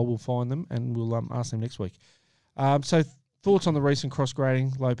Lie. I will find them and we'll ask them next week. So thoughts on the recent cross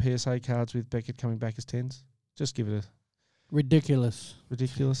grading low PSA cards with Beckett coming back as 10s? Just give it a Ridiculous.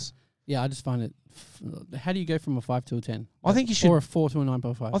 ridiculous. Yeah, I just find it. How do you go from a 5 to a 10? I think you should. Or a 4 to a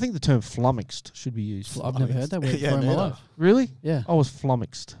 9.5. I think the term flummoxed should be used. I've never heard that word Yeah, before in my neither. life. Really? Yeah, I was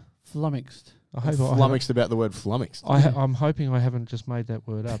flummoxed. flummoxed. I hope Flummoxed about the word flummoxed. I'm hoping I haven't just made that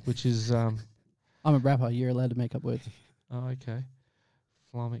word up, which is I'm a rapper. You're allowed to make up words. oh, okay.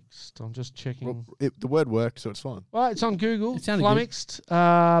 Flummoxed. I'm just checking. Well, the word worked, so it's fine. Well, it's on Google. It sounded Flummoxed,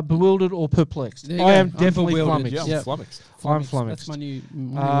 bewildered, or perplexed. There you I go. am I'm definitely bewildered. flummoxed. Yeah, I'm Yep. flummoxed. I'm That's flummoxed. my new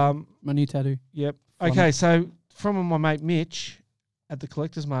my new tattoo. Yep. Flummoxed. Okay, so from my mate Mitch at the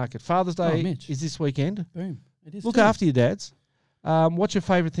Collectors Market, Father's Day Mitch. is this weekend. Boom. It is. Look too. after your dads. What's your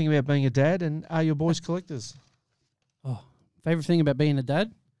favourite thing about being a dad, and are your boys collectors? Favorite thing about being a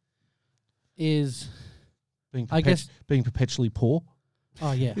dad is Being I guess. being perpetually poor.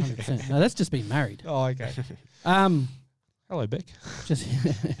 Oh yeah, 100%. No, that's just being married. Oh, okay. Hello, Beck. Just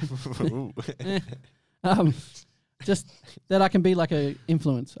Ooh. just that I can be like a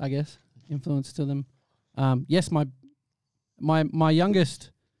influence, I guess, influence to them. Yes, my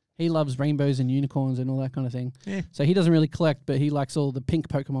youngest, he loves rainbows and unicorns and all that kind of thing. Yeah. So he doesn't really collect, but he likes all the pink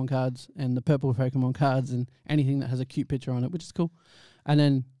Pokemon cards and the purple Pokemon cards and anything that has a cute picture on it, which is cool. And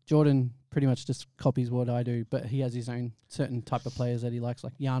then Jordan pretty much just copies what I do, but he has his own certain type of players that he likes,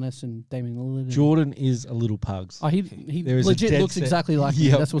 like Giannis and Damian Lillard. And Jordan is a little pugs. Oh, he There is a legit dead looks set- exactly like me.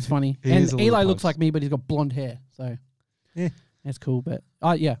 Yep. That's what's funny. He And is a little Eli looks post. like me, but he's got blonde hair. So Yeah. that's cool. But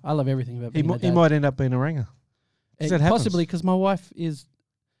yeah, I love everything about He, being a he dad. might end up being a ranger. That happens. Possibly because my wife is,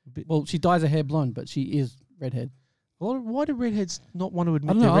 Bit- well, she dyes her hair blonde, but she is redhead. Why do redheads not want to I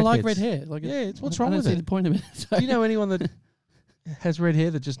admit don't know. I they're like redheads? red hair. Like, Yeah, what's I wrong don't with see it? the point of it. So Do you know anyone that has red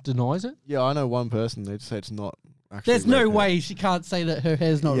hair that just denies it? Yeah, I know one person. They say it's not actually. there's no red hair. way she can't say that her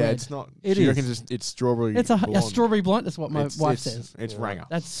hair's not Yeah, red. it's not. It she is. reckons it's strawberry. It's a blonde. strawberry blonde. That's what my It's- wife it's- says. It's Ranger.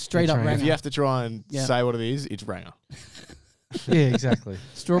 That's straight It's up Ranger. Ranger. If you have to try and Yeah. say what it is, it's Ranger. Yeah, exactly.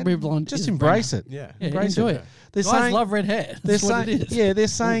 Strawberry blonde. Just is embrace Ranger. it. Yeah. Yeah, Embrace enjoy it. it. They're Guys saying love red hair. they're That's what saying it is. yeah, they're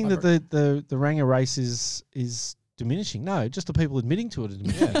saying love that the Ranger race is diminishing. No, just the people admitting to it is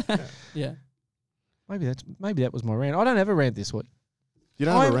diminishing. Yeah. Maybe that was my rant. I don't have a rant this week. You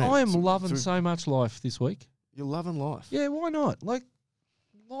don't have a rant. I am So- loving so so much life this week. You're loving life. Yeah, why not? Like,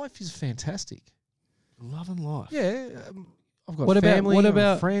 life is fantastic. You're loving life. Yeah, I've got What about- family, what and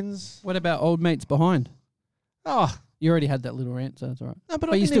about- friends. What about old mates behind? Oh, You already had that little rant, so that's all right. no, but But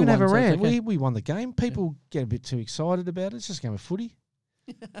I you didn't still even have a won, so it's rant. okay. We won the game. People get a bit too excited about it. It's just a game of footy.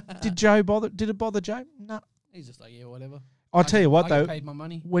 Did Joe bother? Did it bother Joe? No. He's just like, yeah, whatever. I'll tell you what I though. get paid my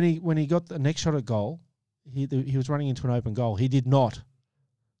money. When he got the next shot at goal, he was running into an open goal. He did not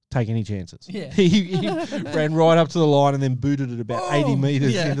take any chances. Yeah. he ran right up to the line and then booted it about 80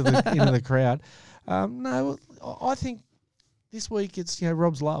 metres yeah. into the crowd. No, I think this week it's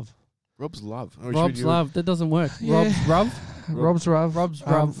Rob's love. Rob's love. Oh, Rob's love. That doesn't work. Yeah. Rob's love. Rob's love. Rob's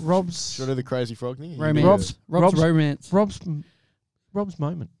love. Rob's Should I do the crazy frog thing? Romance. Rob's romance. Rob's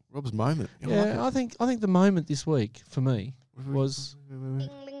moment. Rob's moment. I like Yeah, I think the moment this week for me was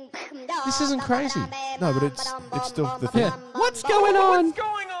this isn't crazy. No, but it's still the thing. Yeah. What's going on?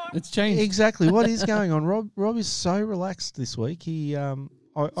 It's changed. Exactly what is going on. Rob is so relaxed this week. He I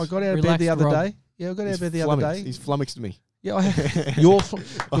got out of bed Relaxed the other Rob. day. Yeah, I got out of bed the other day. He's flummoxed me. Yeah,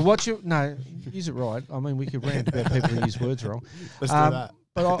 no, use it right. I mean, we could rant about people who use words wrong. Let's do that.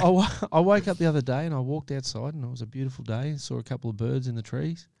 But I woke up the other day and I walked outside and it was a beautiful day. Saw a couple of birds in the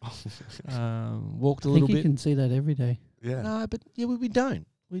trees. Walked a I think little you bit. can see that every day. Yeah. No, but yeah, we don't.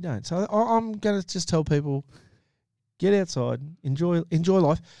 We don't. So I'm going to just tell people, get outside, enjoy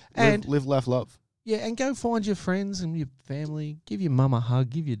life, and live, laugh, love. yeah, and go find your friends and your family. Give your mum a hug.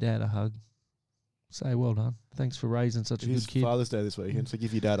 Give your dad a hug. Say well done. Thanks for raising such a It is good kid. Father's Day this weekend, so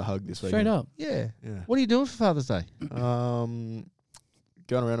give your dad a hug this weekend. Straight up. Yeah. Yeah. What are you doing for Father's Day?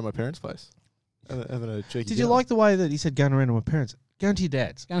 Going around to my parents' place. Having a cheeky Did you dinner. like the way that he said going around to my parents? Going to your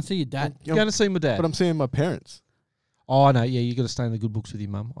dad's. Go and see your dad. Yeah, Going to see my dad. But I'm seeing my parents. Oh, I know. Yeah, you got to stay in the good books with your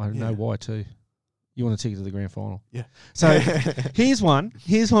mum. I know Yeah. why too. You want a ticket to the grand final. Yeah. So here's one.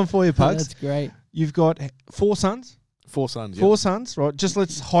 Here's one for you, Pugs. That's great. You've got 4 sons. 4 sons. Four sons, right? Just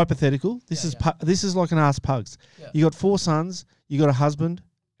let's hypothetical. This is this is like an Ask Pugs. Yeah. You got 4 sons. You got a husband,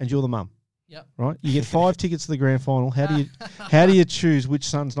 and you're the mum. Yep. Right. You get 5 tickets to the grand final. How do you choose which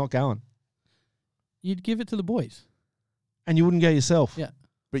son's not going? You'd give it to the boys. And you wouldn't go yourself. Yeah.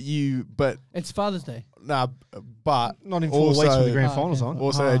 But It's Father's Day. nah, but Not in 4 weeks Also- when the grand Oh, final's okay. on.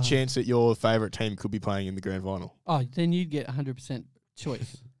 also Ah. a chance that your favourite team could be playing in the grand final. Oh, then you'd get 100%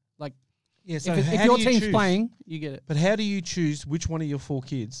 choice. Yeah. if your team's playing, you get it. But how do you choose which one of your 4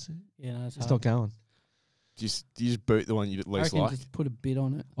 kids Yeah, no, it's is hard. not going? Do you just boot the one you I least reckon like? just put a bid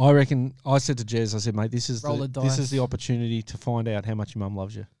on it. I reckon. I said to Jez, I said, mate, this is Roll the the opportunity to find out how much your mum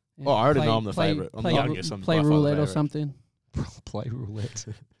loves you. Yeah. Oh, I already know I'm the favourite. I'm the play, youngest, I'm play by far the roulette or favourite. something. Play roulette.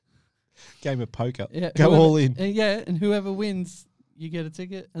 Game of poker. Yeah, Go all in. And whoever wins, you get a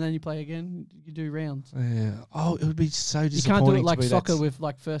ticket, and then you play again. You do rounds. Yeah. Oh, it would be so You disappointing. can't do it like to be soccer that with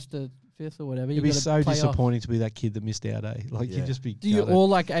like first to fifth or whatever. It'd You be gotta so play off. disappointing to be that kid that missed out, eh? Like, Yeah. you'd just be Do you gutted. all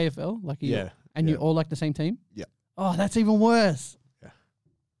like AFL? Like you, Yeah. and yeah. you all like the same team? Yeah. Oh, that's even worse. Yeah.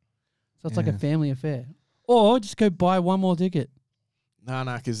 So it's like a Yeah. family affair. Or just go buy one more ticket. No,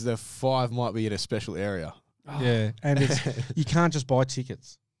 because the 5 might be in a special area. Yeah. And it's you can't just buy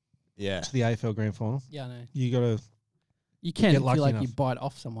tickets Yeah. to the AFL Grand Final. Yeah, I know. You got to, You can Get if lucky you like you enough. buy it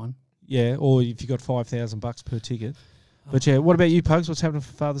off someone. yeah, or if you got $5,000 per ticket. But yeah, what about you, Pugs? What's happening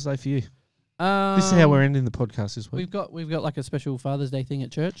for Father's Day for you? This is how we're ending the podcast this week. We've got like a special Father's Day thing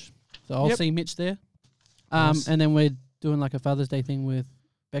at church. So I'll Yep. see Mitch there. Nice. And then we're doing like a Father's Day thing with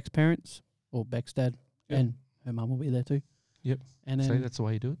Beck's parents or Beck's dad, Yep. and her mum will be there too. Yep. And See, then that's the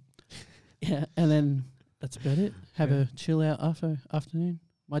way you do it. yeah, and then that's about it. Have Yeah. a chill out afternoon.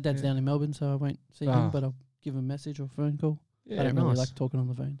 My dad's Yeah. down in Melbourne, so I won't see Ah. him, but I'll give him a message or phone call. Yeah, I don't really nice. like talking on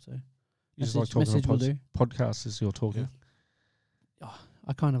the phone, so You just like talking message on will do. podcasts as you're talking.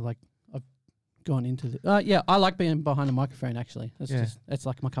 I kind of like I've gone into the. Yeah, I like being behind a microphone. Actually, that's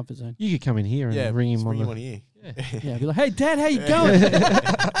like my comfort zone. You could come in here and Yeah, ring him just on ring the him on here. Yeah, be like, hey, Dad, how you going?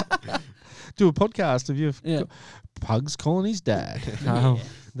 do a podcast of your Yeah. Pugs calling his dad.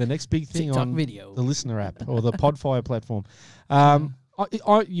 The next big thing TikTok on video. the listener app or the Podfire platform.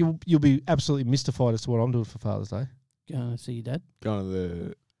 You'll be absolutely mystified as to what I'm doing for Father's Day. Going to see your dad. Going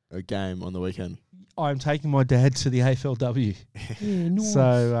to a game on the weekend. I'm taking my dad to the AFLW. Yeah, nice.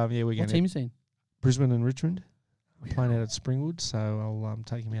 So we're What going team to you seen? Brisbane and Richmond. I'm playing out at Springwood, so I'll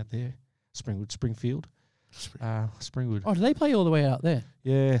take him out there. Springfield. Springwood. Oh, do they play all the way out there?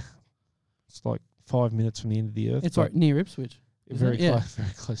 Yeah, it's like 5 minutes from the end of the earth. It's but like near Ipswich. very isn't it? Yeah. close, very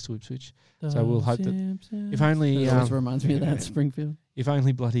close to Ipswich. So we'll hope that if only It always reminds me of that Springfield. if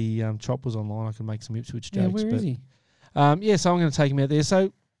only bloody Chop was online, I could make some Ipswich Yeah, jokes. where but is he? So I'm going to take him out there.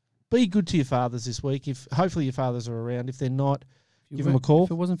 So be good to your fathers this week. If hopefully your fathers are around. If they're not, give them a call.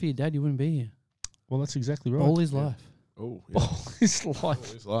 If it wasn't for your dad, you wouldn't be here. Well, that's exactly right. All his Yeah. life. Oh, yeah. Ball is life. All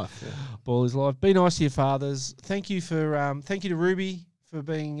his life. Yeah. Ball is life. Be nice to your fathers. Thank you to Ruby for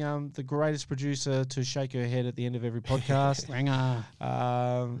being the greatest producer to shake her head at the end of every podcast. Ranger.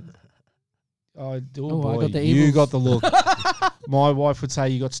 I I got the you Eagles. got the look. My wife would say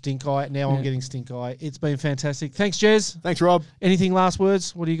you got stink eye. Now I'm Yeah. getting stink eye. It's been fantastic. Thanks, Jez. Thanks, Rob. Anything last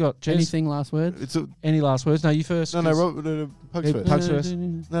words? What do you got, Jez? Anything last word? It's a, Any last words? No, you first. no, 'cause- Rob. No, Pugs Yeah, first. Pugs first.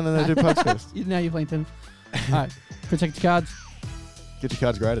 No, do Pugs first. Now you're playing tennis. All right. Protect your cards. Get your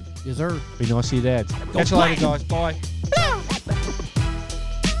cards graded. Yes, sir. Be nice to your dad. Catch you later, guys. Bye.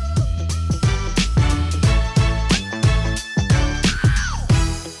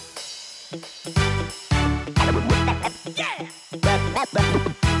 Yeah.